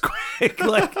LA this quick.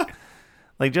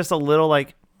 Just a little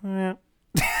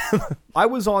I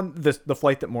was on the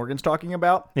flight that Morgan's talking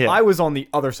about. Yeah. I was on the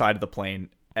other side of the plane,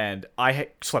 and I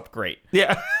slept great.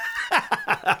 yeah.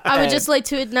 I would just like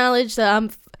to acknowledge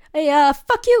that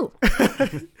fuck you.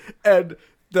 And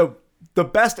the the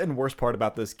best and worst part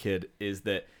about this kid is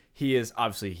that he's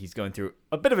going through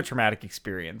a bit of a traumatic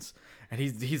experience, and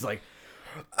he's like,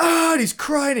 and he's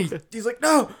crying, and he's like,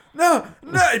 no, blah!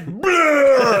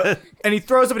 And he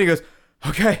throws up and he goes,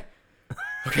 okay,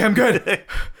 I'm good.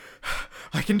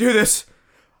 I can do this.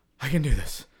 Okay.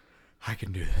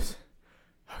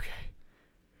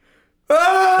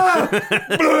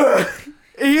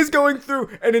 He's going through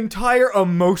an entire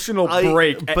emotional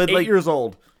break at 8 years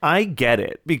old. I get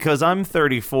it, because I'm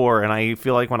 34 and I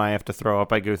feel like when I have to throw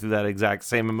up, I go through that exact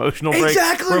same emotional break.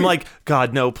 Exactly. Where I'm like,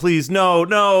 God, no, please,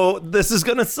 no, this is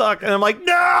going to suck. And I'm like,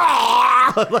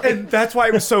 no! And that's why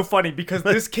it was so funny, because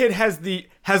this kid has the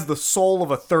soul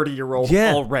of a 30-year-old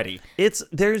already.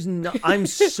 I'm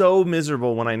so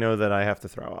miserable when I know that I have to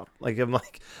throw up. Like, I'm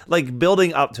like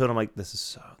building up to it. I'm like, this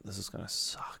is going to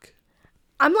suck.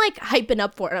 I'm like hyping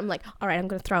up for it. I'm like, all right, I'm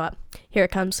going to throw up. Here it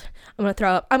comes. I'm going to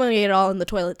throw up. I'm going to get it all in the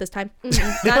toilet this time.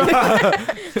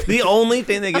 The only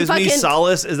thing that gives me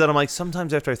solace is that I'm like,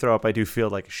 sometimes after I throw up, I do feel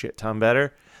like a shit ton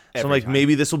better. So I'm like,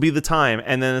 maybe this will be the time.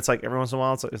 And then it's like, every once in a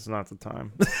while, it's not the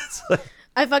time. It's like,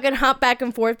 I fucking hop back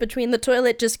and forth between the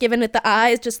toilet, just giving it the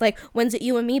eyes, just like, when's it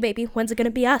you and me, baby? When's it going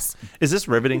to be us? Is this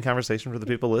riveting conversation for the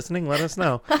people listening? Let us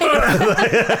know.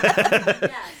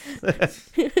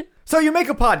 So you make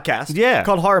a podcast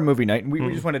called Horror Movie Night, and we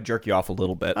just want to jerk you off a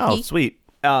little bit. Oh, sweet.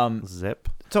 Zip.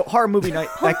 So Horror Movie Night,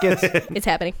 it's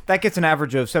happening. That gets an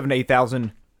average of 7,000 to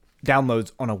 8,000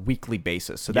 downloads on a weekly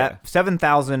basis. So that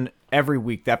 7,000 every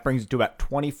week, that brings it to about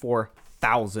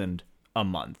 24,000 a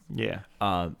month. Yeah.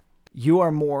 You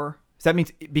are more. So that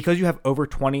means because you have over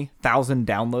 20,000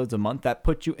 downloads a month, that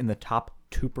puts you in the top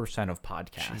 2% of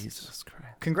podcasts. Jesus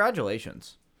Christ.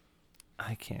 Congratulations.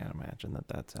 I can't imagine that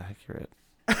that's accurate.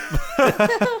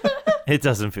 It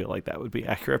doesn't feel like that would be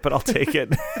accurate, but I'll take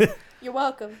it. You're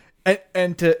welcome.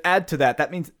 And to add to that,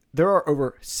 that means there are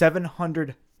over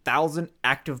 700,000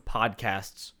 active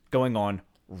podcasts going on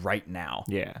right now.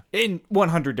 Yeah. In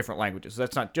 100 different languages. So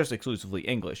that's not just exclusively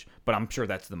English, but I'm sure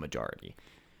that's the majority.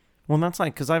 Well, that's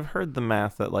like, because I've heard the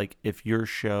math that like if your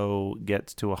show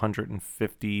gets to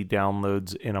 150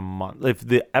 downloads in a month, if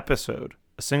a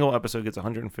single episode gets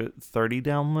 130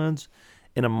 downloads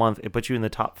in a month, it puts you in the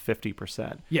top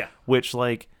 50%. Yeah. Which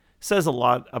like says a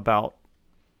lot about,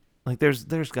 like there's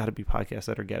got to be podcasts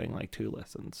that are getting like 2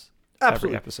 listens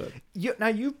every episode. Now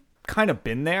you've kind of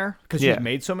been there because you've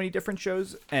made so many different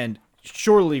shows, and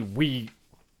surely we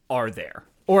are there.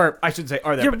 Or I should say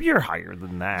are there. You're higher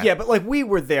than that. Yeah, but like we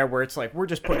were there where it's like we're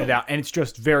just putting it out, and it's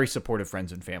just very supportive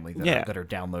friends and family that are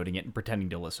downloading it and pretending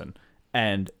to listen.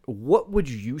 And what would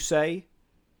you say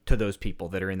to those people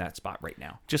that are in that spot right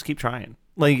now? Just keep trying.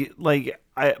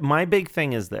 My big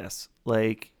thing is this.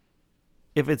 Like,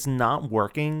 if it's not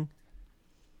working,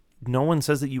 no one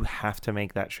says that you have to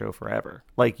make that show forever.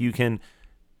 Like, you can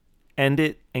end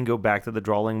it and go back to the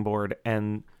drawing board.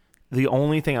 And the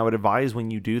only thing I would advise when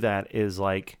you do that is,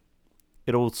 like,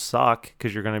 it'll suck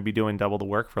because you're going to be doing double the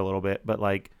work for a little bit. But,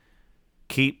 like,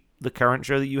 keep the current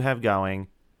show that you have going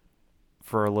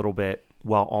for a little bit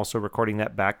while also recording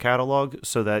that back catalog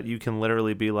so that you can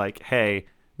literally be like, hey,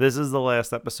 this is the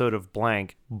last episode of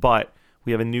blank, but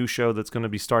we have a new show that's going to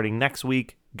be starting next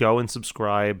week. Go and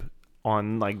subscribe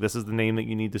on, like, this is the name that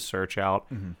you need to search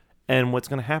out. Mm-hmm. And what's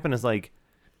going to happen is, like,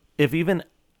 if even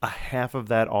a half of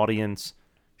that audience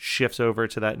shifts over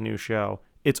to that new show,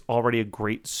 it's already a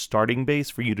great starting base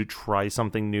for you to try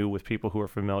something new with people who are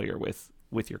familiar with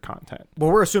your content.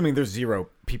 Well, we're assuming there's 0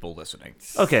 people listening.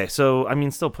 Okay, so, I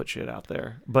mean, still put shit out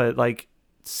there. But, like,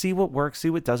 see what works, see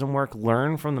what doesn't work,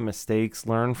 learn from the mistakes,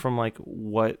 learn from, like,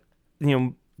 what,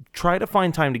 try to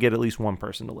find time to get at least one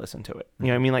person to listen to it. You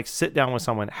know what I mean? Like, sit down with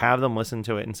someone, have them listen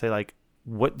to it, and say, like,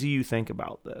 what do you think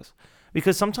about this?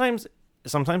 Because sometimes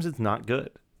it's not good.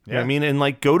 You know what I mean? And,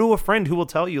 like, go to a friend who will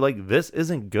tell you, like, this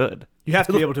isn't good. You have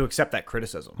to be able to accept that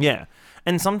criticism. Yeah.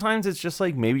 And sometimes it's just,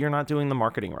 like, maybe you're not doing the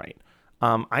marketing right.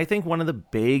 I think one of the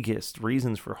biggest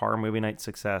reasons for Horror Movie Night's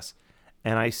success,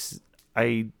 and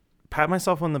I pat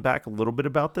myself on the back a little bit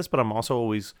about this, but I'm also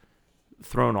always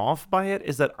thrown off by it,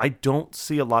 is that I don't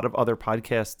see a lot of other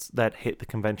podcasts that hit the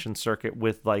convention circuit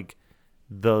with, like,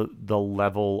 the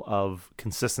level of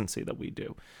consistency that we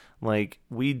do. Like,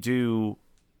 we do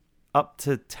up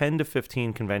to 10 to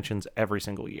 15 conventions every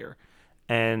single year.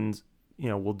 And,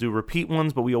 we'll do repeat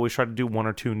ones, but we always try to do 1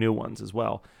 or 2 new ones as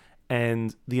well.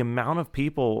 And the amount of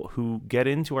people who get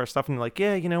into our stuff and they're like,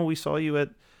 yeah, we saw you at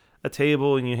a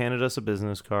table and you handed us a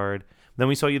business card. Then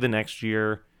we saw you the next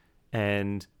year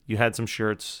and you had some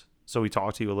shirts. So we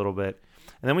talked to you a little bit.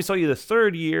 And then we saw you the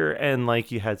 3rd year and,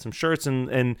 like, you had some shirts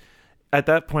and at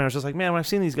that point I was just like, man, when I've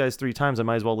seen these guys 3 times, I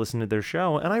might as well listen to their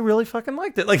show, and I really fucking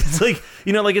liked it. Like it's like,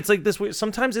 you know, like it's like this way.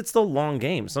 Sometimes it's the long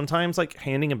game. Sometimes like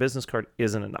handing a business card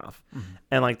isn't enough,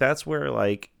 and like that's where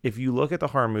like if you look at the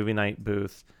Horror Movie Night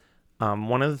booth,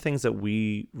 one of the things that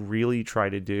we really try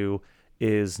to do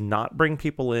is not bring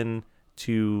people in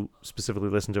to specifically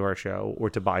listen to our show or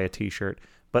to buy a t-shirt,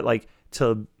 but like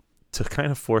to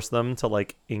kind of force them to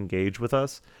like engage with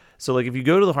us. So like if you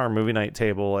go to the Horror Movie Night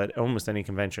table at almost any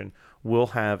convention, we'll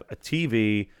have a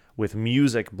TV with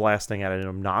music blasting at an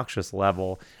obnoxious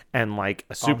level and like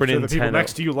a Super Nintendo. The people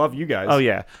next to you love you guys. Oh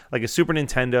yeah, like a Super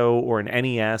Nintendo or an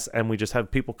NES, and we just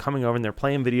have people coming over and they're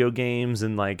playing video games,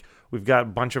 and like we've got a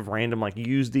bunch of random like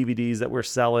used DVDs that we're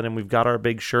selling, and we've got our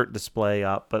big shirt display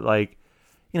up. But like,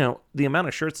 you know, the amount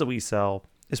of shirts that we sell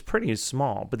is pretty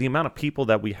small, but the amount of people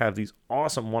that we have these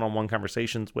awesome one-on-one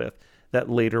conversations with that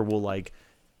later will like,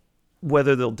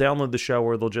 whether they'll download the show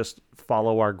or they'll just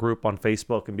follow our group on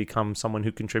Facebook and become someone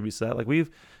who contributes to that. Like we've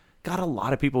got a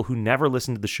lot of people who never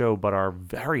listen to the show but are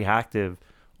very active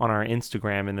on our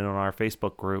Instagram and on our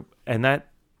Facebook group. And that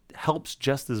helps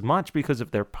just as much because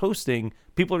if they're posting,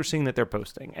 people are seeing that they're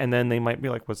posting. And then they might be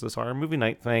like, what's this Horror Movie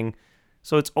Night thing?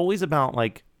 So it's always about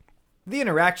like, the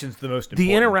interaction's the most important.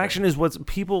 The interaction is what's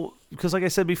people, because like I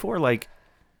said before, like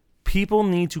people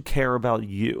need to care about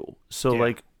you. So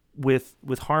like with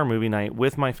Horror Movie Night,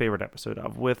 with my favorite episode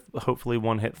of, with hopefully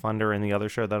One Hit Thunder and the other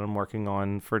show that I'm working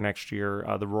on for next year,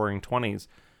 the Roaring Twenties,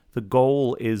 the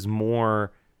goal is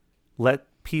more let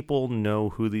people know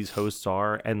who these hosts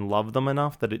are and love them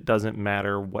enough that it doesn't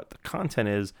matter what the content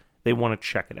is, they want to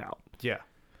check it out. Yeah.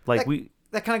 Like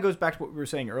that kind of goes back to what we were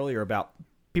saying earlier about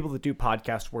people that do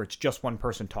podcasts where it's just one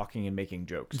person talking and making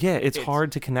jokes. Yeah, it's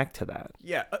hard to connect to that.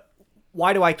 Yeah.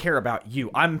 Why do I care about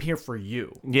you? I'm here for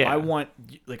you. Yeah. I want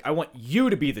you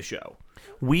to be the show.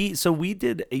 We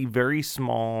did a very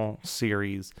small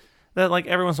series that like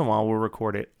every once in a while we'll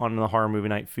record it on the Horror Movie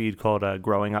Night feed called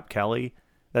Growing Up Kelly.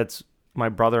 That's my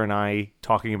brother and I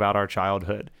talking about our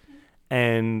childhood.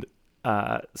 And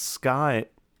Scott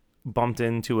bumped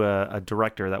into a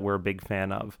director that we're a big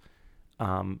fan of,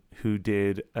 who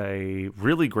did a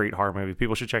really great horror movie.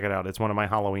 People should check it out. It's one of my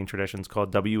Halloween traditions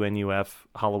called WNUF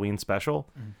Halloween Special.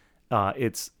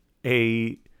 It's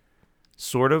a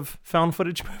sort of found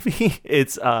footage movie.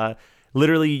 It's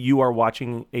literally you are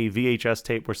watching a VHS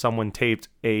tape where someone taped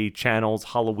a channel's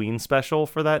Halloween special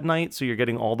for that night. So you're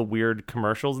getting all the weird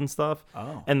commercials and stuff.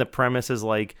 Oh. And the premise is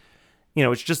like, you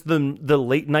know, it's just the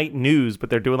late night news, but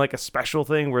they're doing like a special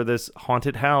thing where this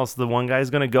haunted house, the one guy's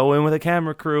going to go in with a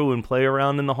camera crew and play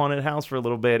around in the haunted house for a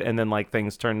little bit. And then like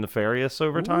things turn nefarious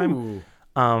over time.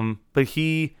 But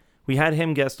we had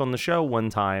him guest on the show one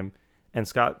time and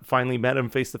Scott finally met him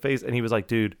face to face. And he was like,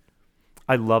 dude,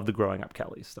 I love the Growing Up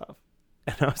Kelly stuff.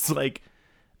 And I was like,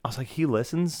 he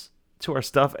listens to our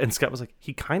stuff. And Scott was like,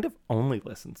 he kind of only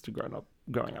listens to Growing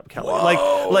Up Kelly.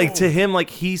 Whoa. Like to him, like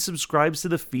he subscribes to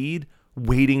the feed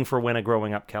waiting for when a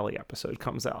Growing Up Kelly episode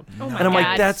comes out. Oh my and I'm God.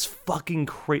 like, that's fucking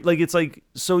crazy. Like, it's like,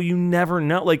 so you never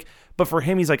know. Like, but for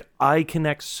him, he's like, I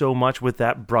connect so much with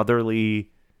that brotherly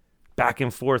back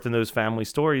and forth in those family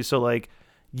stories. So like,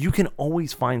 you can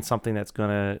always find something that's going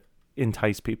to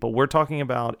entice people. We're talking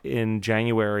about in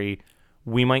January,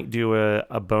 we might do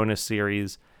a bonus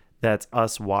series that's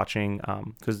us watching,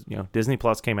 because, you know, Disney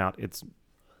Plus came out. It's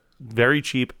very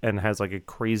cheap and has like a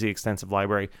crazy extensive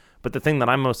library. But the thing that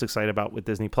I'm most excited about with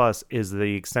Disney Plus is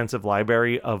the extensive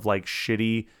library of like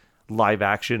shitty live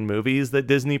action movies that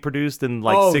Disney produced in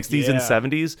like 60s and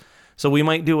 70s. So we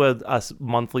might do a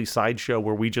monthly sideshow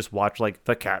where we just watch like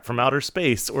The Cat from Outer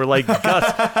Space or like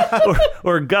Gus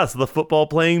or Gus, the football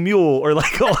playing mule, or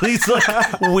like all these like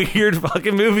weird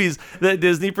fucking movies that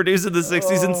Disney produced in the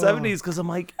 60s and 70s. Cause I'm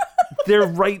like, they're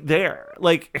right there.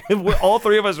 Like all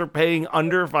three of us are paying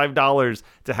under $5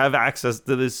 to have access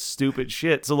to this stupid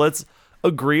shit. So let's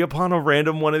agree upon a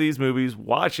random one of these movies,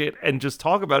 watch it and just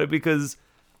talk about it, because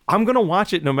I'm going to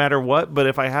watch it no matter what. But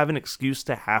if I have an excuse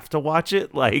to have to watch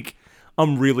it, like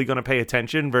I'm really going to pay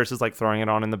attention versus like throwing it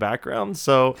on in the background.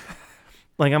 So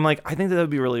like, I'm like, I think that would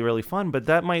be really, really fun, but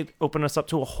that might open us up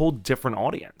to a whole different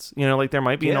audience. You know, like there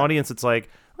might be an audience that's like,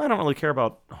 I don't really care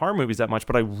about horror movies that much,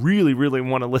 but I really, really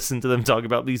want to listen to them talk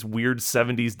about these weird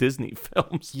 70s Disney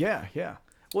films. Yeah.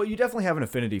 Well, you definitely have an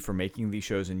affinity for making these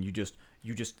shows, and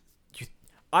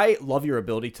I love your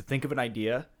ability to think of an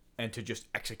idea and to just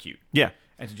execute. Yeah.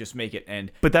 And to just make it.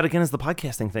 But that again is the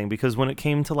podcasting thing, because when it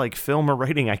came to like film or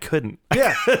writing, I couldn't.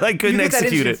 Yeah. I couldn't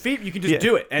execute it. You can just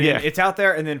do it. And it's out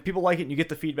there, and then people like it, and you get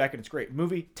the feedback, and it's great.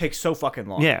 Movie takes so fucking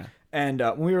long. Yeah. And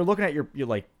when we were looking at your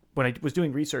like, when I was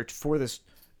doing research for this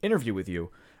interview with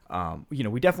you,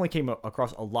 We definitely came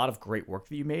across a lot of great work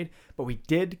that you made, but we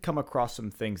did come across some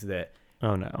things that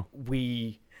Oh no.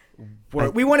 we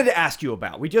wanted to ask you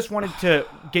about. We just wanted to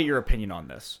get your opinion on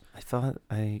this. I thought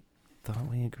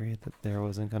we agreed that there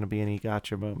wasn't going to be any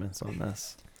gotcha moments on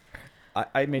this.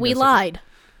 I made We no lied.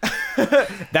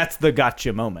 That's the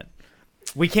gotcha moment.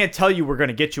 We can't tell you we're going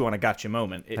to get you on a gotcha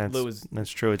moment. That's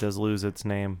true. It does lose its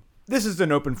name. This is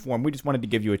an open forum. We just wanted to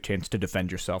give you a chance to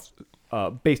defend yourself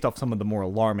based off some of the more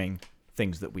alarming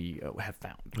things that we have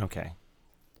found. Okay.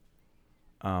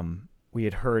 We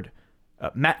had heard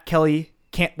Matt Kelly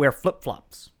can't wear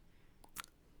flip-flops.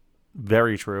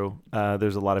 Very true.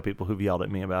 There's a lot of people who've yelled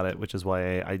at me about it, which is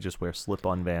why I just wear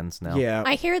slip-on Vans now. Yeah.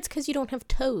 I hear it's because you don't have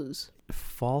toes.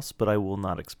 False, but I will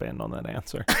not expand on that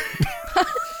answer.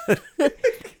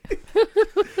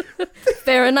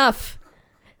 Fair enough.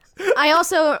 I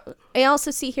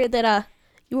also see here that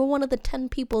you were one of the 10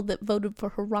 people that voted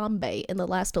for Harambe in the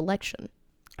last election.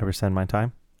 I rescind my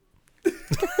time.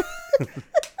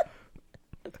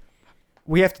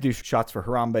 We have to do shots for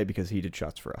Harambe because he did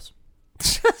shots for us.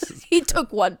 He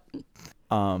took one.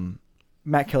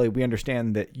 Matt Kelly, we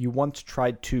understand that you once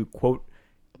tried to, quote,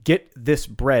 get this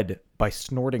bread by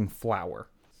snorting flour.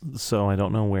 So I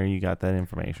don't know where you got that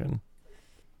information.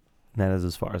 That is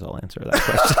as far as I'll answer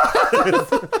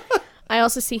that question. I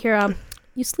also see here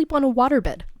you sleep on a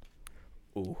waterbed.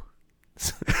 Ooh.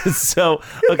 So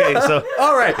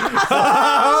All right.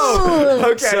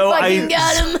 Okay. So Fucking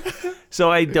got him. So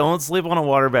I don't sleep on a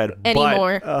waterbed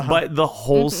Anymore. But the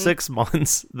whole 6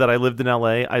 months that I lived in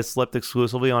LA, I slept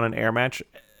exclusively on an air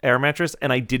mattress,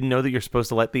 and I didn't know that you're supposed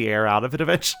to let the air out of it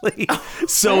eventually,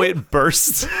 so it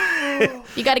burst.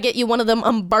 You got to get you one of them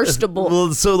unburstable.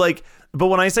 Well, so like, but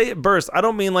when I say it burst, I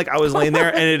don't mean like I was laying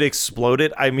there and it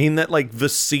exploded. I mean that like the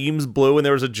seams blew and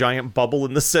there was a giant bubble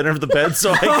in the center of the bed,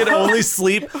 so I could only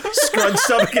sleep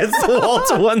scrunched up against the wall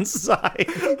to one side.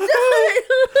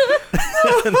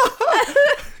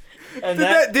 And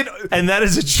that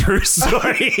is a true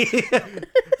story.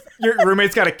 Your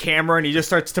roommate's got a camera and he just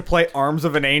starts to play Arms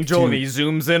of an Angel and he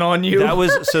zooms in on you. That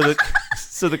was so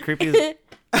the creepiest.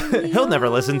 He'll never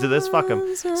listen to this. Fuck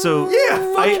him. So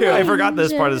Yeah, fuck him. I forgot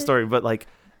this part of the story, but like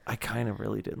I kind of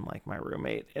really didn't like my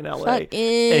roommate in LA, Fuck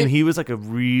it. and he was like a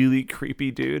really creepy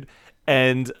dude.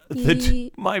 And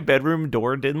my bedroom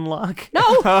door didn't lock.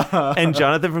 No. And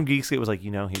Jonathan from Geekscape was like, he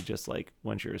just like,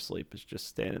 once you're asleep, is just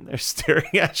standing there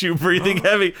staring at you, breathing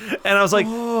heavy. And I was like,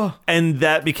 and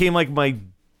that became like my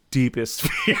deepest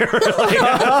fear.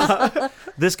 Like,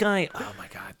 this guy, oh my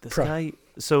God, guy.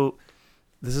 So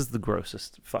this is the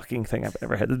grossest fucking thing I've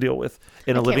ever had to deal with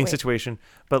in a living situation.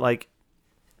 But like,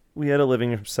 we had a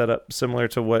living room set up similar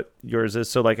to what yours is.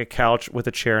 So like a couch with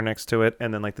a chair next to it,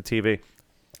 and then like the TV.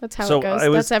 That's how it goes.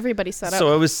 That's everybody's setup.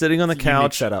 So I was sitting on the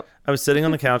couch. Setup. I was sitting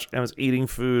on the couch and I was eating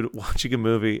food, watching a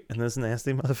movie, and this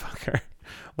nasty motherfucker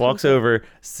walks over,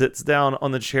 sits down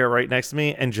on the chair right next to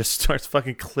me, and just starts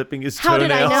fucking clipping his How toenails.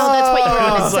 did I know that's what you were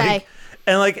going to say? Like,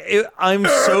 and like, I'm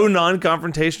so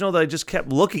non-confrontational that I just kept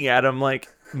looking at him like,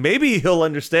 maybe he'll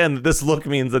understand that this look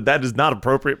means that is not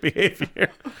appropriate behavior.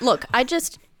 Look, I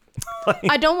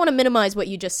don't want to minimize what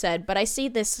you just said, but I see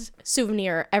this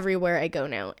souvenir everywhere I go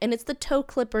now, and it's the toe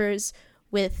clippers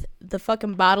with the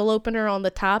fucking bottle opener on the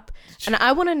top. And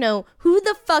I want to know who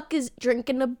the fuck is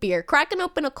drinking a beer, cracking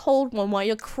open a cold one while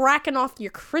you're cracking off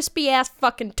your crispy ass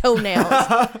fucking toenails.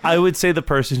 I would say the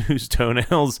person whose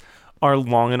toenails are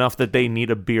long enough that they need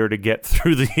a beer to get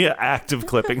through the act of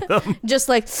clipping them. Just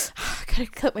like, gotta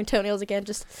clip my toenails again.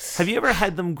 Just Have you ever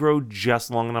had them grow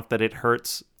just long enough that it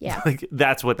hurts? Yeah. Like,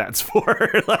 that's what that's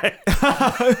for. Like,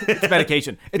 It's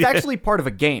medication. It's actually part of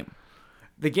a game.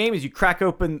 The game is you crack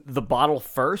open the bottle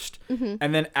first,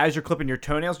 and then as you're clipping your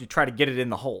toenails, you try to get it in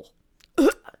the hole.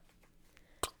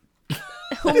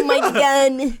 oh my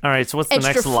god. all right, so what's the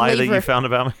Extra next lie that flavor. you found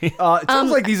about me? It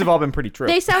sounds like these have all been pretty true.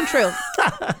 They sound true.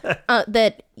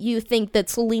 That you think that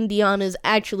Celine Dion is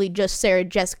actually just Sarah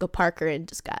Jessica Parker in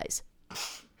disguise.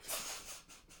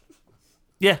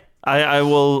 Yeah, I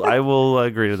will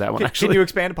agree to that one, Can actually. you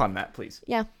expand upon that, please?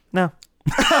 Yeah. No.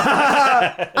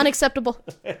 Unacceptable.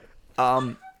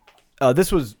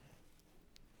 This was...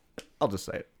 I'll just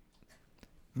say it.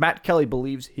 Matt Kelly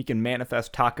believes he can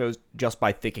manifest tacos just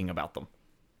by thinking about them.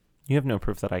 You have no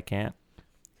proof that I can't.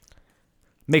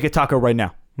 Make a taco right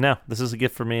now. No, this is a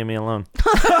gift for me and me alone.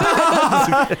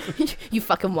 You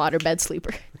fucking waterbed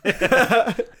sleeper.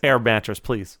 Air mattress,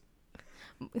 please.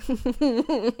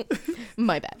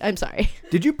 My bad. I'm sorry.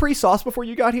 Did you pre-sauce before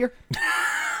you got here?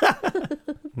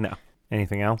 No.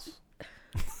 Anything else?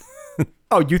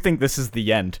 Oh, you think this is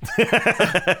the end?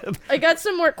 I got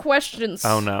some more questions.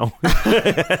 Oh no.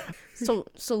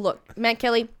 So look, Matt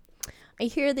Kelly, I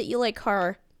hear that you like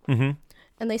horror. Mm-hmm.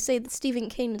 And they say that Stephen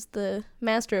King is the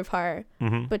master of horror.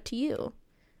 Mm-hmm. But to you,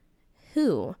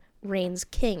 who reigns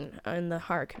king in the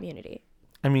horror community?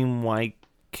 I mean, why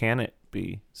can't it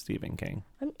be Stephen King?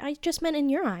 I just meant in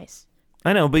your eyes.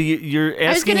 I know, but you're asking.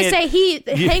 I was going to say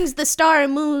he hangs the star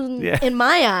and moon Yeah. in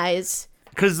my eyes.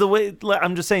 Because the way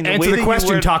I'm just saying, the Answer way the that question,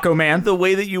 you worded, Taco Man. the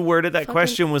way that you worded that Fucking-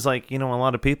 question was like, a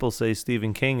lot of people say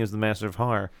Stephen King is the master of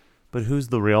horror, but who's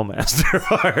the real master of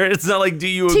horror? It's not like, do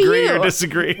you To agree you. or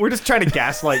disagree? We're just trying to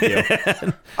gaslight you.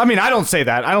 I mean, I don't say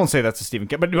that. I don't say that's a Stephen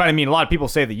King. But I mean, a lot of people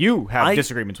say that you have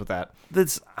disagreements with that.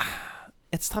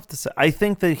 It's tough to say. I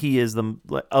think that he is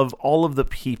of all of the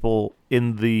people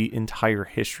in the entire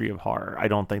history of horror. I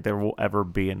don't think there will ever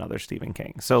be another Stephen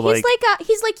King. So He's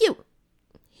like you.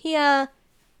 He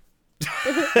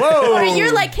Whoa! or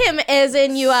you're like him, as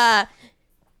in you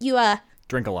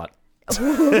Drink a lot.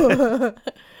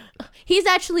 He's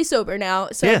actually sober now,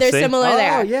 so Yeah, they're see? similar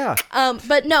there. Oh, yeah.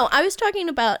 But no, I was talking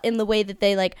about in the way that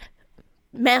they like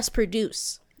mass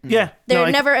produce. yeah,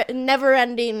 They're no, never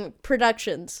ending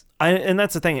productions. and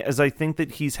that's the thing, is I think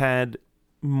that he's had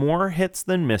more hits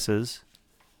than misses,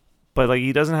 but like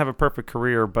he doesn't have a perfect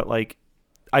career. But like,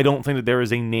 I don't think that there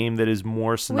is a name that is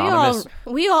more synonymous.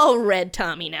 We all read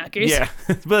Tommy Knockers. Yeah,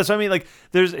 but that's what I mean. Like,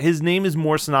 his name is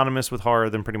more synonymous with horror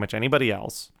than pretty much anybody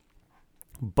else.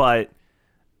 But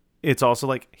it's also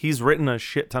like he's written a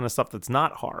shit ton of stuff that's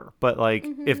not horror. But like,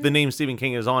 if the name Stephen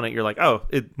King is on it, you're like, oh,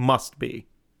 it must be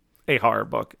a horror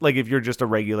book. Like, if you're just a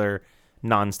regular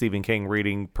non-Stephen King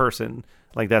reading person,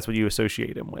 like that's what you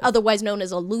associate him with. Otherwise known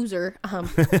as a loser.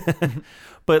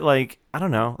 But like, I don't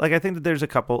know. Like, I think that there's a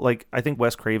couple. Like, I think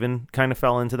Wes Craven kind of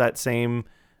fell into that same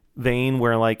vein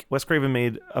where like Wes Craven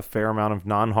made a fair amount of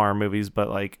non-horror movies, but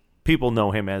like people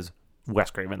know him as Wes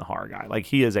Craven, the horror guy. Like,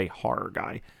 he is a horror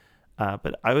guy.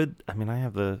 But I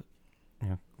have the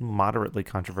moderately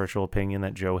controversial opinion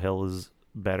that Joe Hill is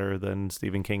better than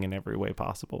Stephen King in every way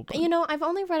possible. But I've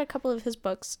only read a couple of his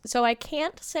books, so I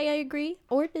can't say I agree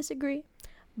or disagree.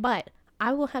 But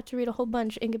I will have to read a whole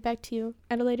bunch and get back to you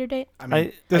at a later date. I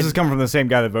mean, this is coming from the same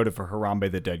guy that voted for Harambe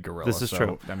the Dead Gorilla. This is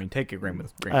true. I mean, take a grain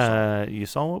with grain of salt. you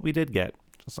saw what we did get.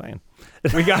 Just saying.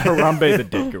 We got Harambe the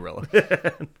Dead Gorilla.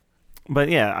 But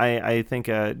yeah, I think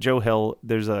Joe Hill,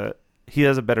 he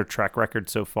has a better track record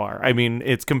so far. I mean,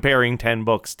 it's comparing 10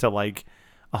 books to like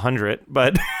 100,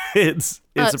 but it's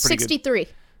a pretty 63.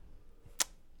 good.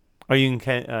 Are you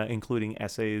including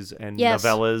essays and Yes.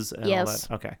 novellas and Yes.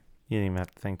 all that? Okay. You didn't even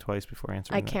have to think twice before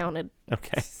answering I that. counted.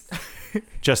 Okay.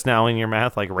 Just now in your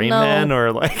math, like Rain No. Man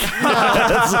or like...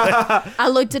 I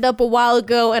looked it up a while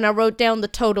ago and I wrote down the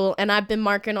total, and I've been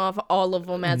marking off all of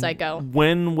them as I go.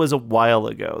 When was a while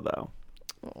ago, though?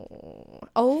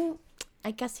 Oh,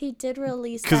 I guess he did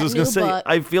release Because that I was new going to say, book.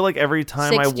 I feel like every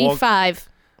time I walk... 65.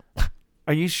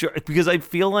 Are you sure? Because I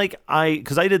feel like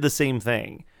because I did the same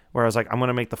thing where I was like, I'm going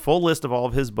to make the full list of all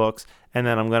of his books, and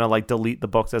then I'm going to like delete the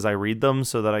books as I read them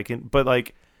so that I can, but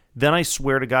like, then I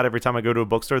swear to God, every time I go to a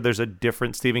bookstore, there's a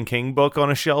different Stephen King book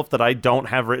on a shelf that I don't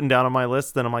have written down on my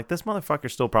list. Then I'm like, this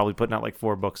motherfucker's still probably putting out like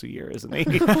 4 books a year, isn't he?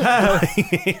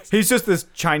 He's just this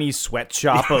Chinese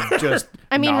sweatshop of just.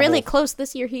 I mean, really novels. close.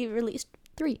 This year he released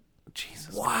 3.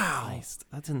 Jesus Christ.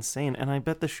 That's insane. And I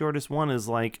bet the shortest one is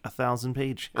like 1,000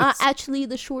 pages. Actually,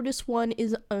 the shortest one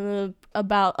is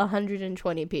about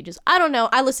 120 pages. I don't know.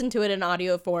 I listened to it in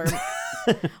audio form.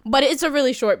 But it's a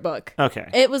really short book. Okay.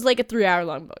 It was like a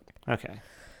 3-hour-long book. Okay.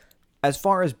 As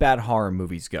far as bad horror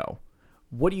movies go,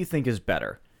 what do you think is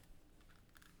better?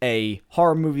 A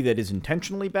horror movie that is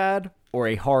intentionally bad, or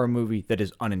a horror movie that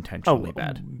is unintentionally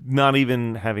bad? Not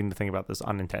even having to think about this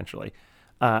unintentionally.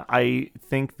 I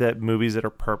think that movies that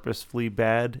are purposefully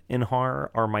bad in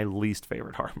horror are my least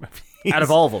favorite horror movies. Out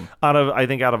of all of them. Out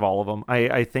of all of them.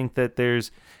 I think that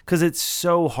because it's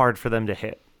so hard for them to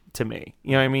hit to me.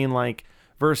 You know what I mean? Like,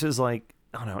 versus like,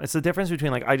 I don't know. It's the difference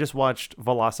between like, I just watched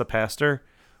Velocipaster,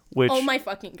 which. Oh my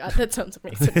fucking God, that sounds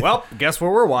amazing. Well, guess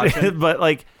what we're watching. But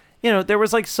like, there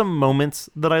was like some moments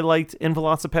that I liked in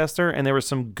Velocipaster, and there were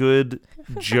some good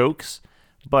jokes,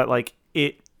 but like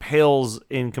it pales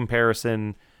in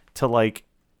comparison to like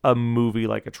a movie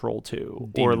like a Troll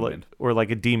 2 or like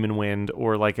a Demon Wind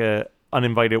or like a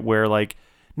Uninvited, where like,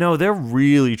 no, they're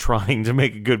really trying to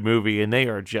make a good movie and they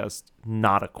are just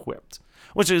not equipped.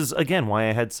 Which is, again, why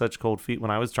I had such cold feet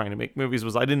when I was trying to make movies,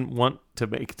 was I didn't want to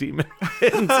make Demon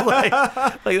Winds.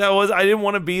 I didn't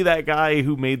want to be that guy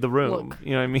who made The Room. Look.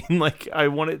 You know what I mean? Like, I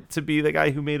wanted to be the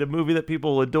guy who made a movie that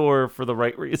people adore for the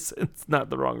right reasons, not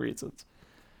the wrong reasons.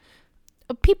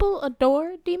 People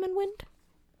adore Demon Wind.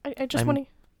 I just want to.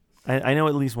 I know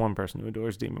at least one person who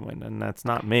adores Demon Wind, and that's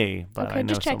not me. But Okay, I know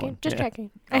just checking. someone. Just Yeah.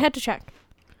 checking. I had to check.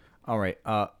 All right.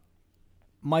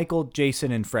 Michael,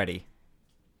 Jason, and Freddy.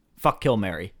 Fuck, kill,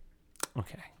 Mary.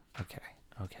 Okay.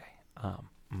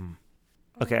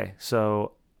 Okay,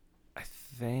 so I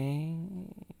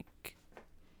think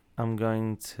I'm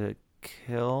going to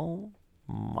kill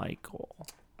Michael.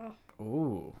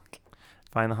 Ooh.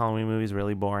 Find the Halloween movies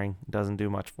really boring. Doesn't do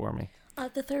much for me.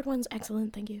 The third one's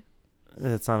excellent. Thank you.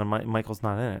 It's not Michael's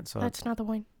not in it, so That's not the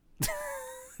one.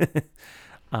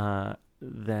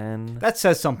 then That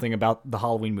says something about the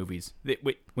Halloween movies.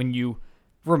 When you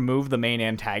remove the main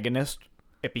antagonist,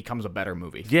 it becomes a better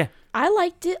movie. yeah. I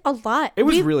liked it a lot. It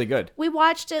was really good. We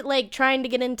watched it like trying to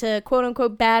get into quote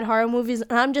unquote bad horror movies,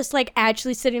 and I'm just like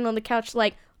actually sitting on the couch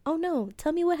like, oh no,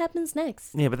 tell me what happens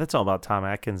next. Yeah, but that's all about Tom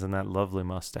Atkins and that lovely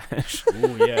mustache.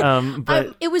 Ooh, yeah.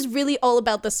 But It was really all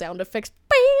about the sound effects.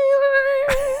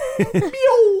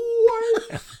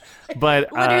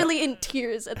 but Literally in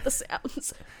tears at the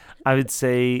sounds. I would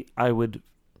say I would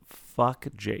fuck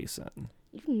Jason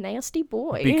You nasty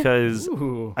boy. because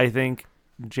Ooh. I think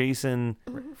Jason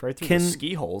Right through Can- the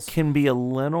ski holes. can be a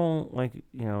little like,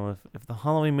 you know, if the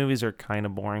Halloween movies are kind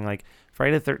of boring, like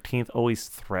Friday the 13th always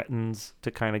threatens to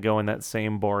kind of go in that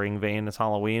same boring vein as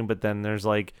Halloween, but then there's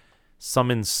like some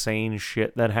insane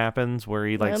shit that happens where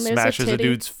he like And there's a smashes a titty.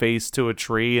 dude's face to a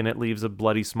tree and it leaves a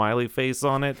bloody smiley face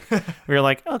on it. We're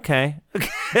like, okay.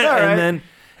 right.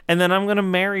 And then I'm gonna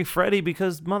marry Freddy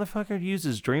because motherfucker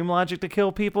uses dream logic to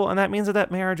kill people, and that means that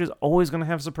marriage is always gonna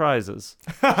have surprises.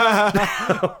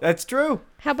 That's true.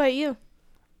 How about you?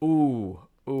 Ooh.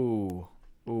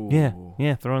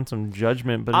 Yeah, throw in some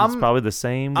judgment, but it's I'm- probably the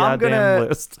same I'm goddamn gonna.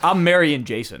 list. I'm marrying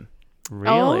Jason.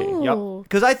 Really? Oh. Yep.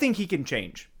 Because I think he can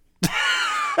change.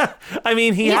 I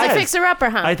mean, He's has. a fixer-upper,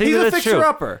 huh? I think He's a that's true.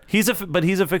 fixer-upper. But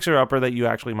he's a fixer-upper that you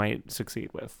actually might succeed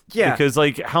with. Yeah. Because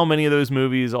like, how many of those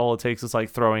movies? All it takes is like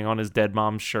throwing on his dead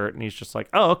mom's shirt, and he's just like,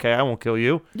 "Oh, okay, I won't kill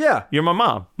you. Yeah. You're my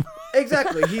mom."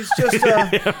 Exactly. He's just.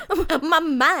 My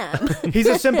mom. He's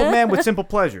a simple man with simple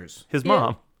pleasures. His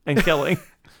mom and killing.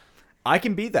 I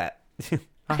can be that.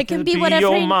 I can Could be whatever.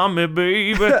 your mommy,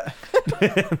 baby. But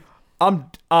I'm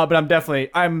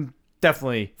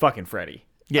definitely fucking Freddy.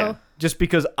 Yeah. Oh. Just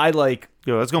because I like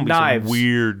Yo, that's gonna be Knives. some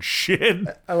weird shit.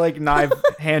 knife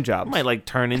hand jobs. Might like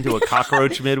turn into a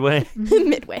cockroach midway.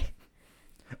 Midway.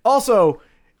 Also,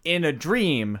 in a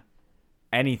dream,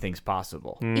 anything's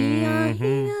possible.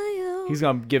 E-I-E-I-O. He's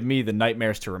gonna give me the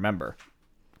nightmares to remember.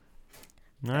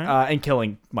 All right. And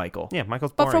killing Michael. Yeah,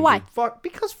 Michael's But boring. for why?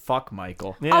 dude. Fuck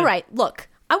Michael. Yeah. All right, look.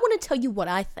 I want to tell you what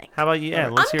I think. How about you? Yeah,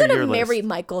 let's I'm hear gonna your marry list.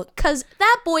 Michael because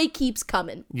that boy keeps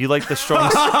coming. You like the strong.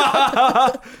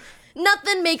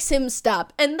 Nothing makes him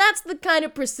stop, and that's the kind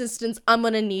of persistence I'm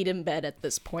gonna need in bed at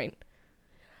this point.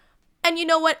 And you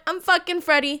know what? I'm fucking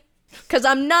Freddy because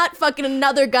I'm not fucking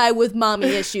another guy with mommy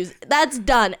issues. That's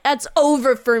done. That's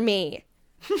over for me.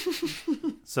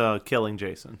 So killing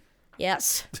Jason.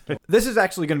 Yes. This is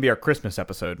actually going to be our Christmas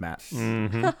episode, Matt.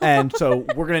 Mm-hmm. And so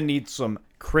we're going to need some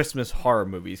Christmas horror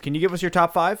movies. Can you give us your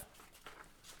top 5?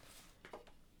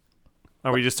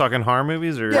 Are we just talking horror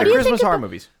movies or? Yeah, do you Christmas think horror about-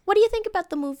 movies. What do you think about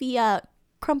the movie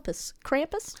Krampus?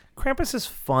 Krampus? Krampus is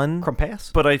fun,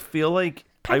 Krampus? but I feel like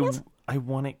Krampus? I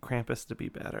wanted Krampus to be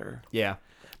better Yeah.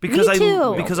 because Me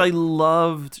too. I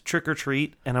loved Trick or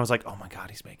Treat, and I was like, oh my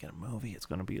god, he's making a movie. It's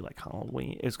gonna be like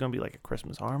Halloween. It's gonna be like a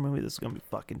Christmas horror movie. This is gonna be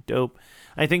fucking dope.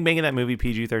 I think making that movie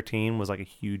PG-13 was like a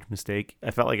huge mistake.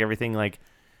 I felt like everything like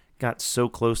got so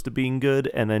close to being good,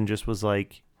 and then just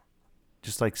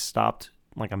stopped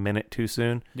like a minute too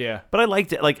soon. Yeah. But I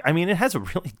liked it. Like, I mean, it has a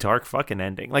really dark fucking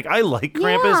ending. Like, I like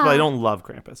Krampus, Yeah. but I don't love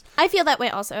Krampus. I feel that way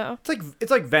also.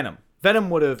 It's like Venom. Venom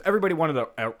would have, everybody wanted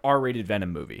a R-rated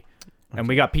Venom movie. And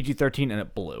we got PG-13 and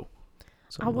it blew.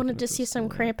 So I I'm wanted looking to at see this some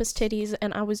list. Krampus titties,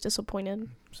 and I was disappointed.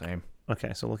 Same.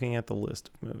 Okay, so looking at the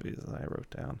list of movies that I wrote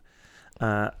down,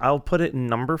 I'll put it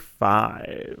number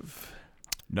 5.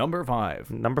 Number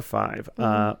 5. Number 5,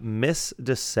 Miss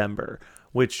December,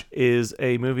 which is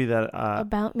a movie that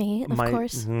About me, of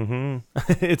course.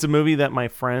 It's a movie that my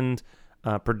friend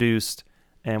produced,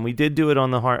 and we did do it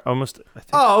on the heart. Almost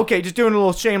Okay. Just doing a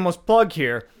little shameless plug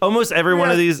here. Almost every one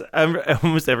of Yeah. these,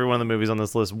 almost every one of the movies on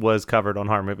this list was covered on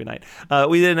Horror Movie Night.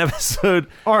 We did an episode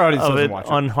Our audience of doesn't it watch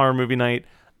it. on Horror Movie Night.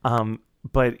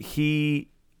 But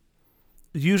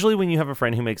usually when you have a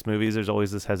friend who makes movies, there's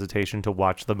always this hesitation to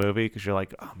watch the movie because you're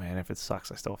like, oh man, if it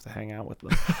sucks, I still have to hang out with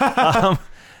them.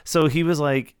 So he's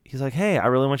like, hey, I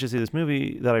really want you to see this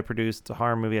movie that I produced. It's a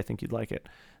horror movie. I think you'd like it.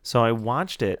 So I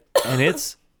watched it, and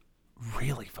it's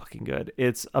really fucking good.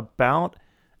 It's about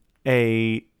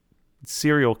a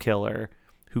serial killer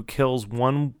who kills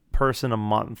one person a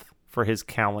month for his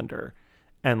calendar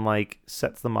and like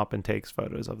sets them up and takes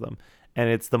photos of them. And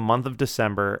it's the month of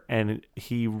December, and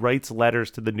he writes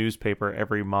letters to the newspaper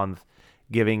every month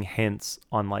giving hints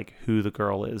on like who the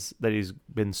girl is that he's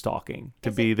been stalking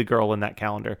to be the girl in that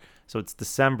calendar. So it's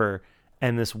December,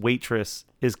 and this waitress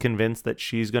is convinced that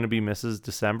she's going to be Mrs.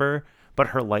 December, but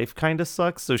her life kind of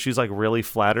sucks. So she's like really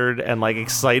flattered and like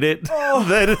excited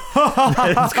that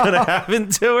it's going to happen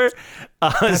to her.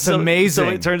 That's amazing. So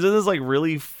it turns into this like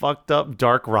really fucked up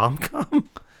dark rom-com.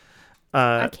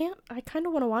 I kind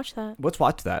of want to watch that. Let's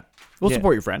watch that. We'll Yeah.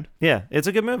 support your friend. Yeah, it's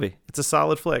a good movie. It's a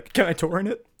solid flick. Can I torrent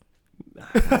it?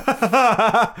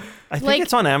 I think Like-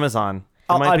 it's on Amazon.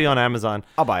 It might be on Amazon.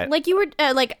 I'll buy it. Like you were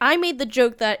like I made the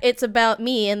joke that it's about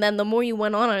me, and then the more you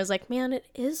went on, I was like, man, it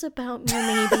is about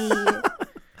me,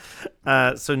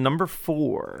 maybe. So number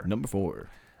 4, Number 4.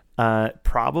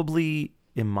 probably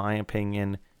in my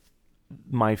opinion,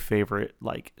 my favorite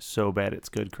like so bad it's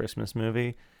good Christmas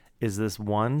movie is this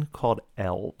one called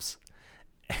Elves.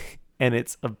 And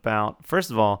it's about, first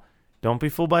of all, don't be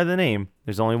fooled by the name.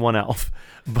 There's only one elf.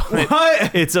 But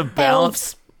What? it's about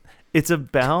Elves. it's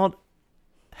about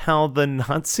how the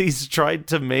Nazis tried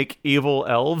to make evil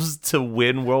elves to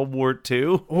win World War II.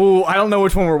 Ooh, I don't know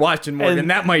which one we're watching, Morgan. And-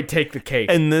 that might take the cake.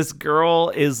 And this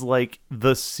girl is like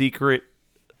the secret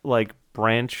like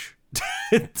branch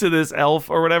to this elf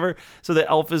or whatever. So the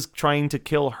elf is trying to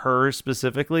kill her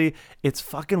specifically. It's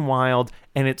fucking wild.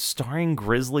 And it's starring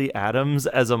Grizzly Adams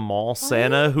as a mall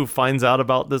Santa who finds out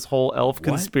about this whole elf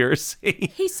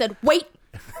conspiracy. He said, "Wait,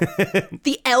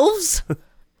 the elves."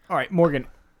 All right, Morgan,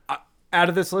 out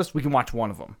of this list, we can watch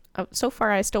one of them. So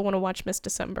far, I still want to watch Miss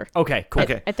December. Okay, cool.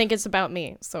 Okay. I think it's about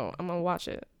me, so I'm gonna watch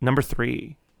it. Number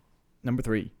 3. Number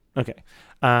 3. Okay.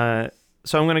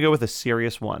 So I'm going to go with a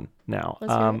serious one now.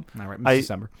 Let's hear it. All right, Miss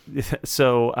December.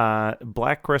 So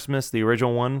Black Christmas, the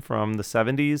original one from the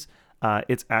 70s,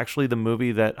 it's actually the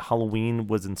movie that Halloween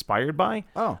was inspired by.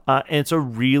 Oh. And it's a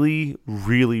really,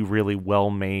 really, really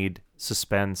well-made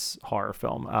suspense horror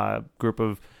film. Group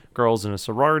of girls in a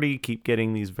sorority keep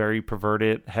getting these very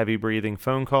perverted, heavy-breathing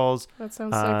phone calls. That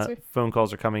sounds sexy. Phone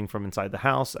calls are coming from inside the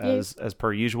house as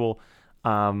per usual.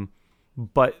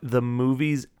 But the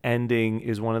movie's ending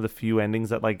is one of the few endings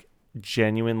that like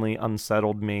genuinely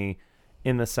unsettled me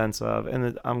in the sense of,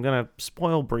 and I'm going to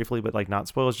spoil briefly, but like not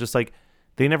spoil. It's just like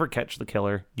they never catch the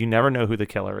killer. You never know who the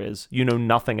killer is. You know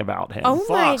nothing about him. Oh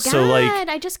my god! So, like,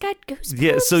 I just got goosebumps.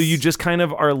 Yeah, so you just kind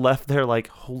of are left there like,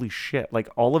 holy shit, like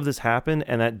all of this happened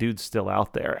and that dude's still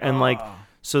out there. And like,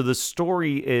 so the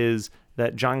story is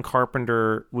that John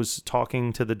Carpenter was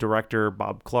talking to the director,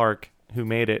 Bob Clark, who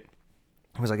made it.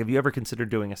 He was like, have you ever considered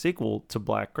doing a sequel to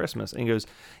Black Christmas? And he goes,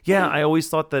 yeah, I always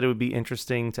thought that it would be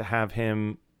interesting to have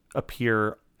him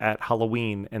appear at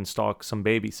Halloween and stalk some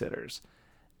babysitters.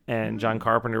 And John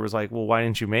Carpenter was like, well, why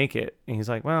didn't you make it? And he's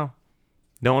like, well,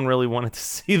 no one really wanted to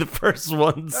see the first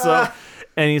one. So,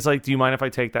 and he's like, do you mind if I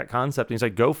take that concept? And he's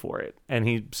like, go for it. And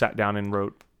he sat down and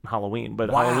wrote Halloween.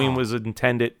 But Wow. Halloween was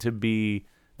intended to be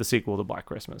the sequel to Black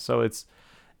Christmas. So it's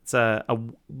a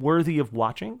worthy of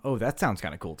watching. Oh, that sounds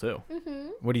kind of cool too. Mm-hmm.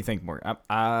 What do you think, Morgan?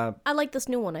 I like this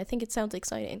new one. I think it sounds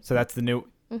exciting. So that's the new.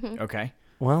 Okay.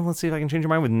 Well, let's see if I can change your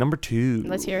mind with number 2.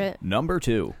 Let's hear it. Number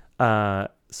 2.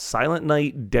 Silent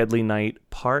Night, Deadly Night,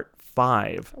 Part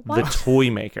 5, What? The Toy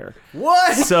Maker.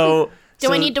 What? So,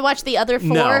 Do I need to watch the other 4?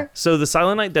 No. So the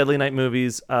Silent Night, Deadly Night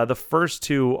movies, the first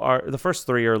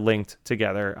 3 are linked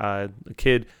together. The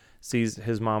kid sees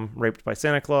his mom raped by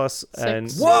Santa Claus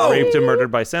and Whoa! raped and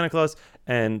murdered by Santa Claus,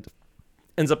 and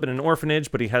ends up in an orphanage.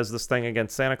 But he has this thing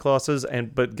against Santa Clauses,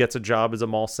 but gets a job as a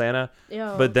mall Santa.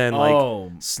 Yeah. But then like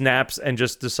Oh. snaps and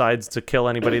just decides to kill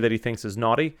anybody that he thinks is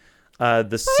naughty.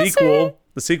 The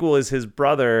sequel is his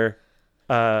brother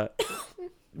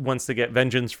wants to get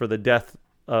vengeance for the death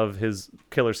of his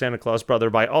killer Santa Claus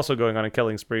brother by also going on a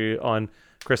killing spree on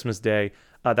Christmas Day.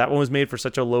 That one was made for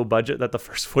such a low budget that the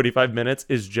first 45 minutes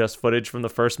is just footage from the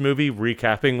first movie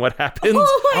recapping what happened.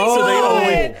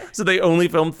 So they only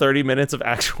filmed 30 minutes of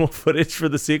actual footage for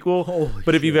the sequel.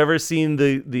 But if you've ever seen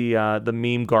the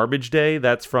meme Garbage Day,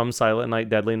 that's from Silent Night,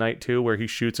 Deadly Night 2, where he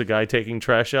shoots a guy taking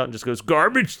trash out and just goes,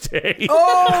 Garbage Day.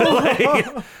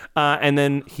 And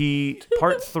then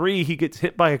part 3, he gets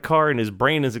hit by a car and his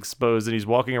brain is exposed and he's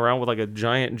walking around with like a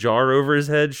giant jar over his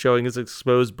head showing his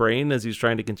exposed brain as he's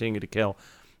trying to continue to kill.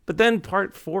 But then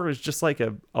part 4 is just like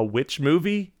a witch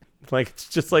movie. Like it's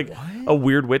just like a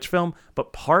weird witch film.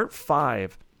 But part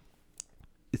 5,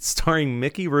 it's starring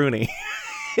Mickey Rooney,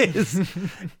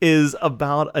 is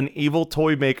about an evil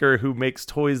toy maker who makes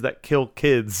toys that kill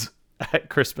kids at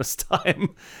Christmas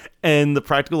time, and the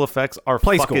practical effects are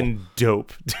Play fucking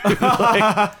dope. Dude.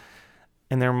 Like,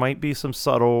 and there might be some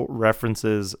subtle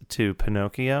references to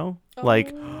Pinocchio.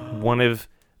 Like one of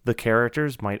the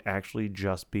characters might actually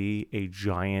just be a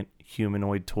giant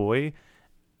humanoid toy.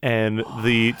 And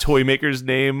the toy maker's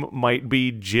name might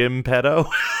be Jim Petto.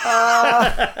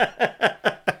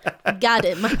 Got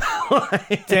him.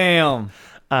 Damn.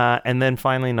 And then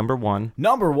finally, number one.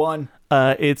 Number one.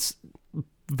 It's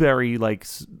very like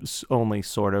only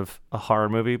sort of a horror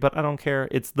movie, but I don't care.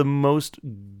 It's the most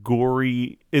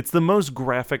gory, it's the most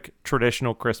graphic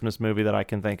traditional Christmas movie that I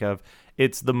can think of.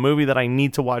 It's the movie that I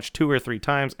need to watch 2 or 3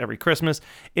 times every Christmas.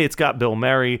 It's got Bill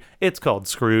Murray. It's called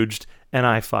Scrooged, and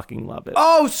I fucking love it.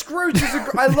 Oh, Scrooge is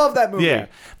I love that movie. Yeah,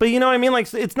 but you know what I mean?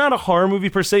 Like, it's not a horror movie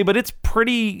per se, but it's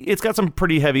got some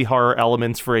pretty heavy horror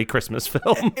elements for a Christmas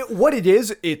film. What it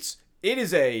is, it's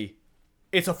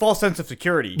a false sense of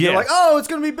security. Yeah. You're like, oh, it's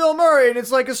going to be Bill Murray, and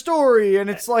it's like a story, and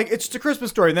it's like, it's just a Christmas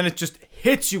story, and then it just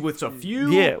hits you with a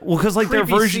few Yeah, well, because like their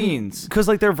creepy version, scenes. because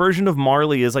like their version of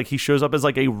Marley is like he shows up as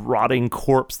like a rotting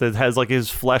corpse that has like his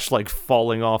flesh like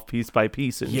falling off piece by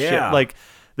piece and Yeah. shit. Like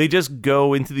they just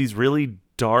go into these really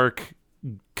dark,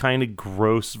 kind of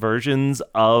gross versions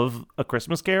of A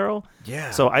Christmas Carol.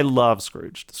 Yeah. So I love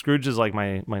Scrooge. Scrooge is like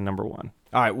my number one.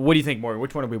 All right, what do you think, Maureen?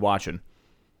 Which one are we watching?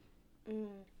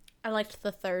 I liked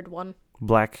the third one.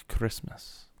 Black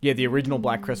Christmas. Yeah, the original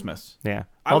Black Christmas. Yeah.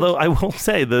 Although I will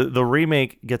say the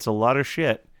remake gets a lot of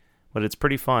shit, but it's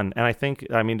pretty fun. And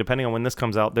I mean, depending on when this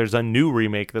comes out, there's a new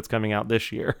remake that's coming out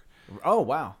this year. Oh,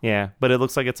 wow. Yeah, but it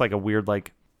looks like it's like a weird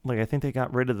like I think they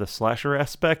got rid of the slasher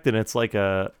aspect and it's like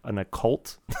an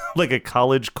occult, like a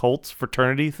college cult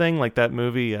fraternity thing, like that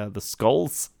movie The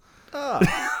Skulls.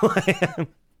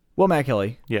 Well, Matt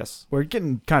Kelly, Yes. we're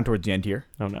getting kind of towards the end here.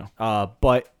 Oh no.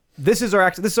 But this is our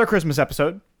Christmas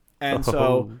episode, and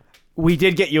so we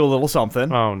did get you a little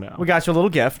something. Oh no. We got you a little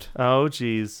gift. Oh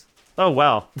jeez. Oh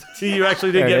wow. You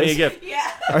actually did There get it me a is. gift.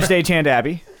 Our stagehand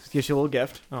Abby gives you a little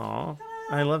gift. Aw.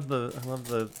 I love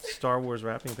the Star Wars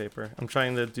wrapping paper. I'm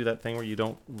trying to do that thing where you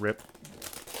don't rip.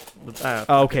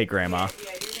 Okay, Grandma.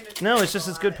 No,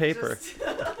 it's good paper.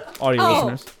 Audio Oh.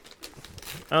 listeners.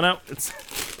 Oh no,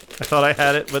 I thought I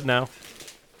had it, but no.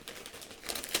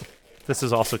 This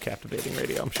is also captivating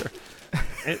radio, I'm sure.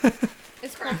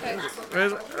 It's perfect.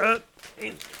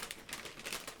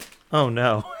 Oh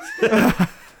no.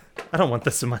 I don't want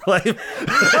this in my life.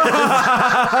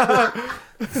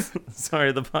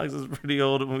 Sorry, the box is pretty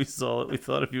old. When we saw it, we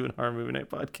thought of you in Horror Movie Night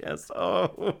Podcast.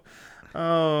 Oh no.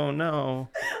 Oh no.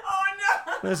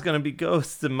 There's gonna be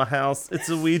ghosts in my house. It's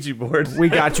a Ouija board. We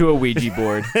got you a Ouija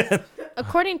board.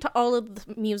 According to all of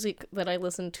the music that I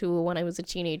listened to when I was a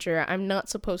teenager, I'm not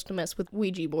supposed to mess with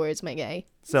Ouija boards, my guy.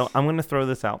 So I'm going to throw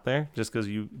this out there just because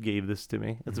you gave this to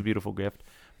me. It's a beautiful gift.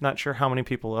 Not sure how many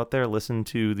people out there listen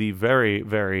to the very,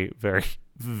 very, very,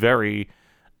 very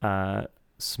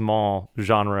small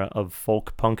genre of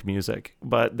folk punk music,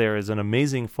 but there is an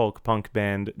amazing folk punk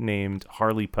band named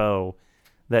Harley Poe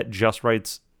that just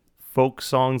writes folk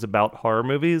songs about horror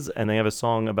movies, and they have a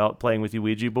song about playing with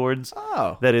Ouija boards.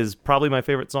 Oh. That is probably my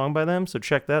favorite song by them, so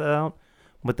check that out.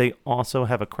 But they also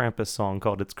have a Krampus song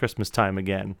called It's Christmas Time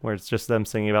Again, where it's just them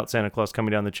singing about Santa Claus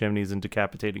coming down the chimneys and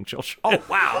decapitating children. Oh,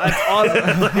 wow. That's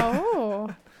awesome.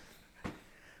 Oh.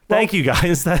 Thank you,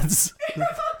 guys. That's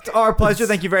It's our pleasure.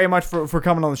 Thank you very much for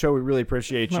coming on the show. We really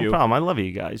appreciate no you. problem. I love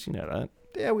you guys. You know that.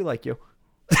 Yeah, we like you.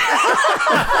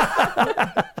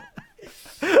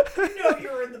 You know,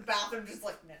 you were in the bathroom just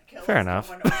like, Nick, kill Fair us, enough.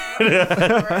 going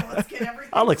on. Let's get everything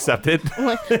I'll accept it.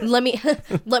 let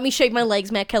me shake my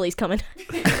legs. Matt Kelly's coming.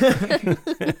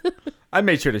 I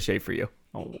made sure to shave for you.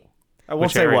 Oh. I won't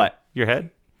Which say area? what. Your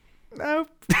head? No.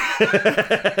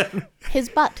 His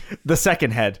butt, The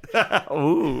second head.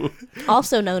 Ooh.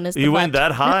 also known as the You butt. went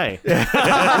that high.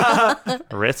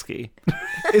 Risky.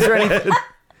 Is there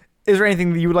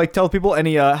anything that you would like to tell people?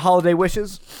 Any holiday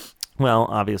wishes? Well,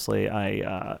 obviously,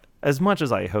 I as much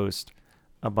as I host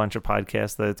a bunch of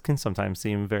podcasts that can sometimes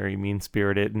seem very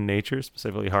mean-spirited in nature,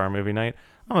 specifically Horror Movie Night,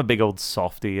 I'm a big old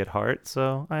softy at heart,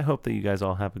 so I hope that you guys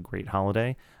all have a great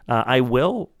holiday. I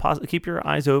will keep your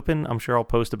eyes open. I'm sure I'll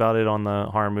post about it on the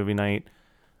Horror Movie Night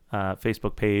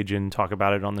Facebook page and talk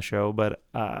about it on the show, but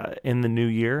in the new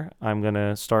year, I'm going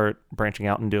to start branching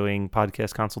out and doing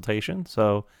podcast consultation.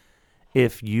 So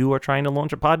if you are trying to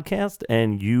launch a podcast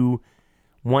and you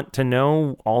want to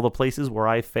know all the places where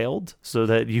I failed so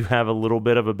that you have a little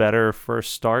bit of a better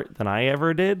first start than I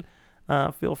ever did,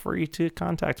 feel free to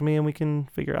contact me and we can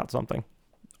figure out something.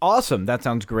 Awesome. That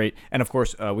sounds great. And of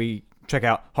course, we check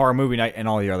out Horror Movie Night and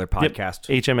all the other podcasts.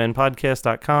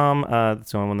 HMNpodcast.com.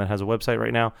 That's the only one that has a website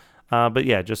right now. But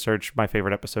yeah, just search my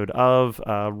favorite episode of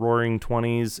Roaring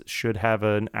 20s should have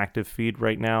an active feed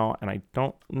right now. And I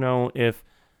don't know if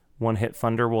One Hit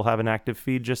Thunder will have an active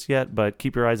feed just yet, but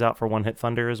keep your eyes out for One Hit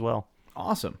Thunder as well.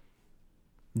 Awesome.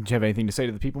 Do you have anything to say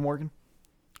to the people, Morgan?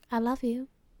 I love you.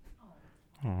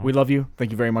 We love you.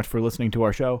 Thank you very much for listening to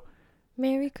our show.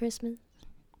 Merry Christmas.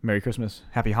 Merry Christmas.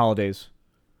 Happy holidays.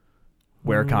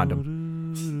 Wear a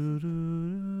condom.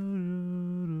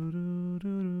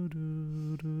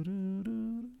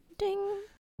 Ding.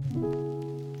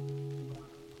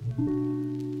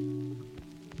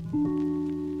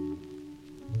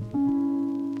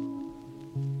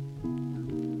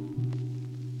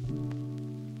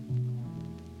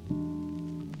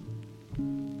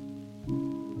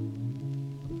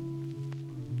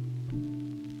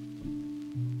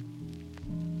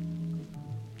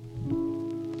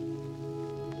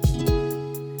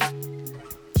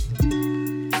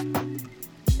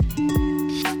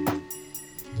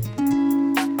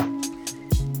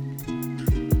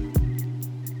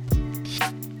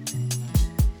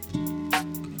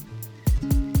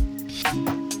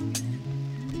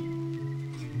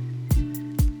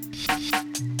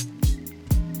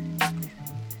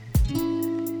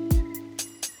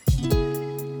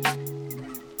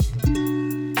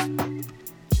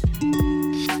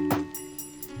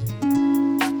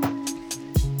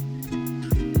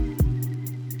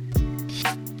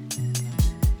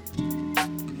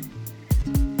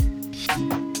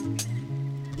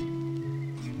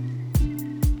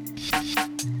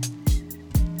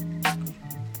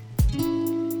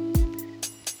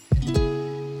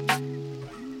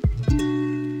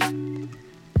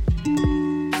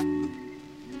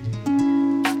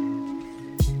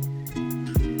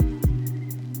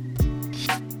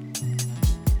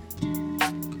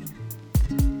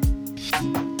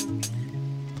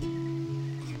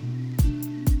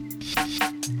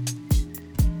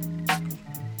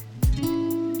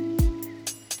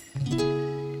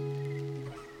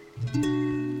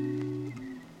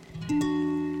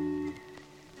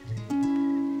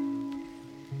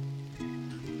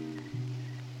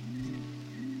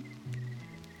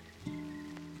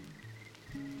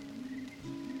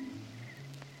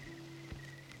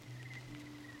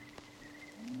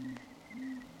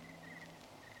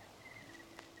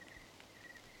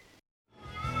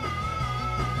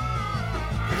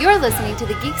 You're listening to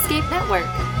the Geekscape Network.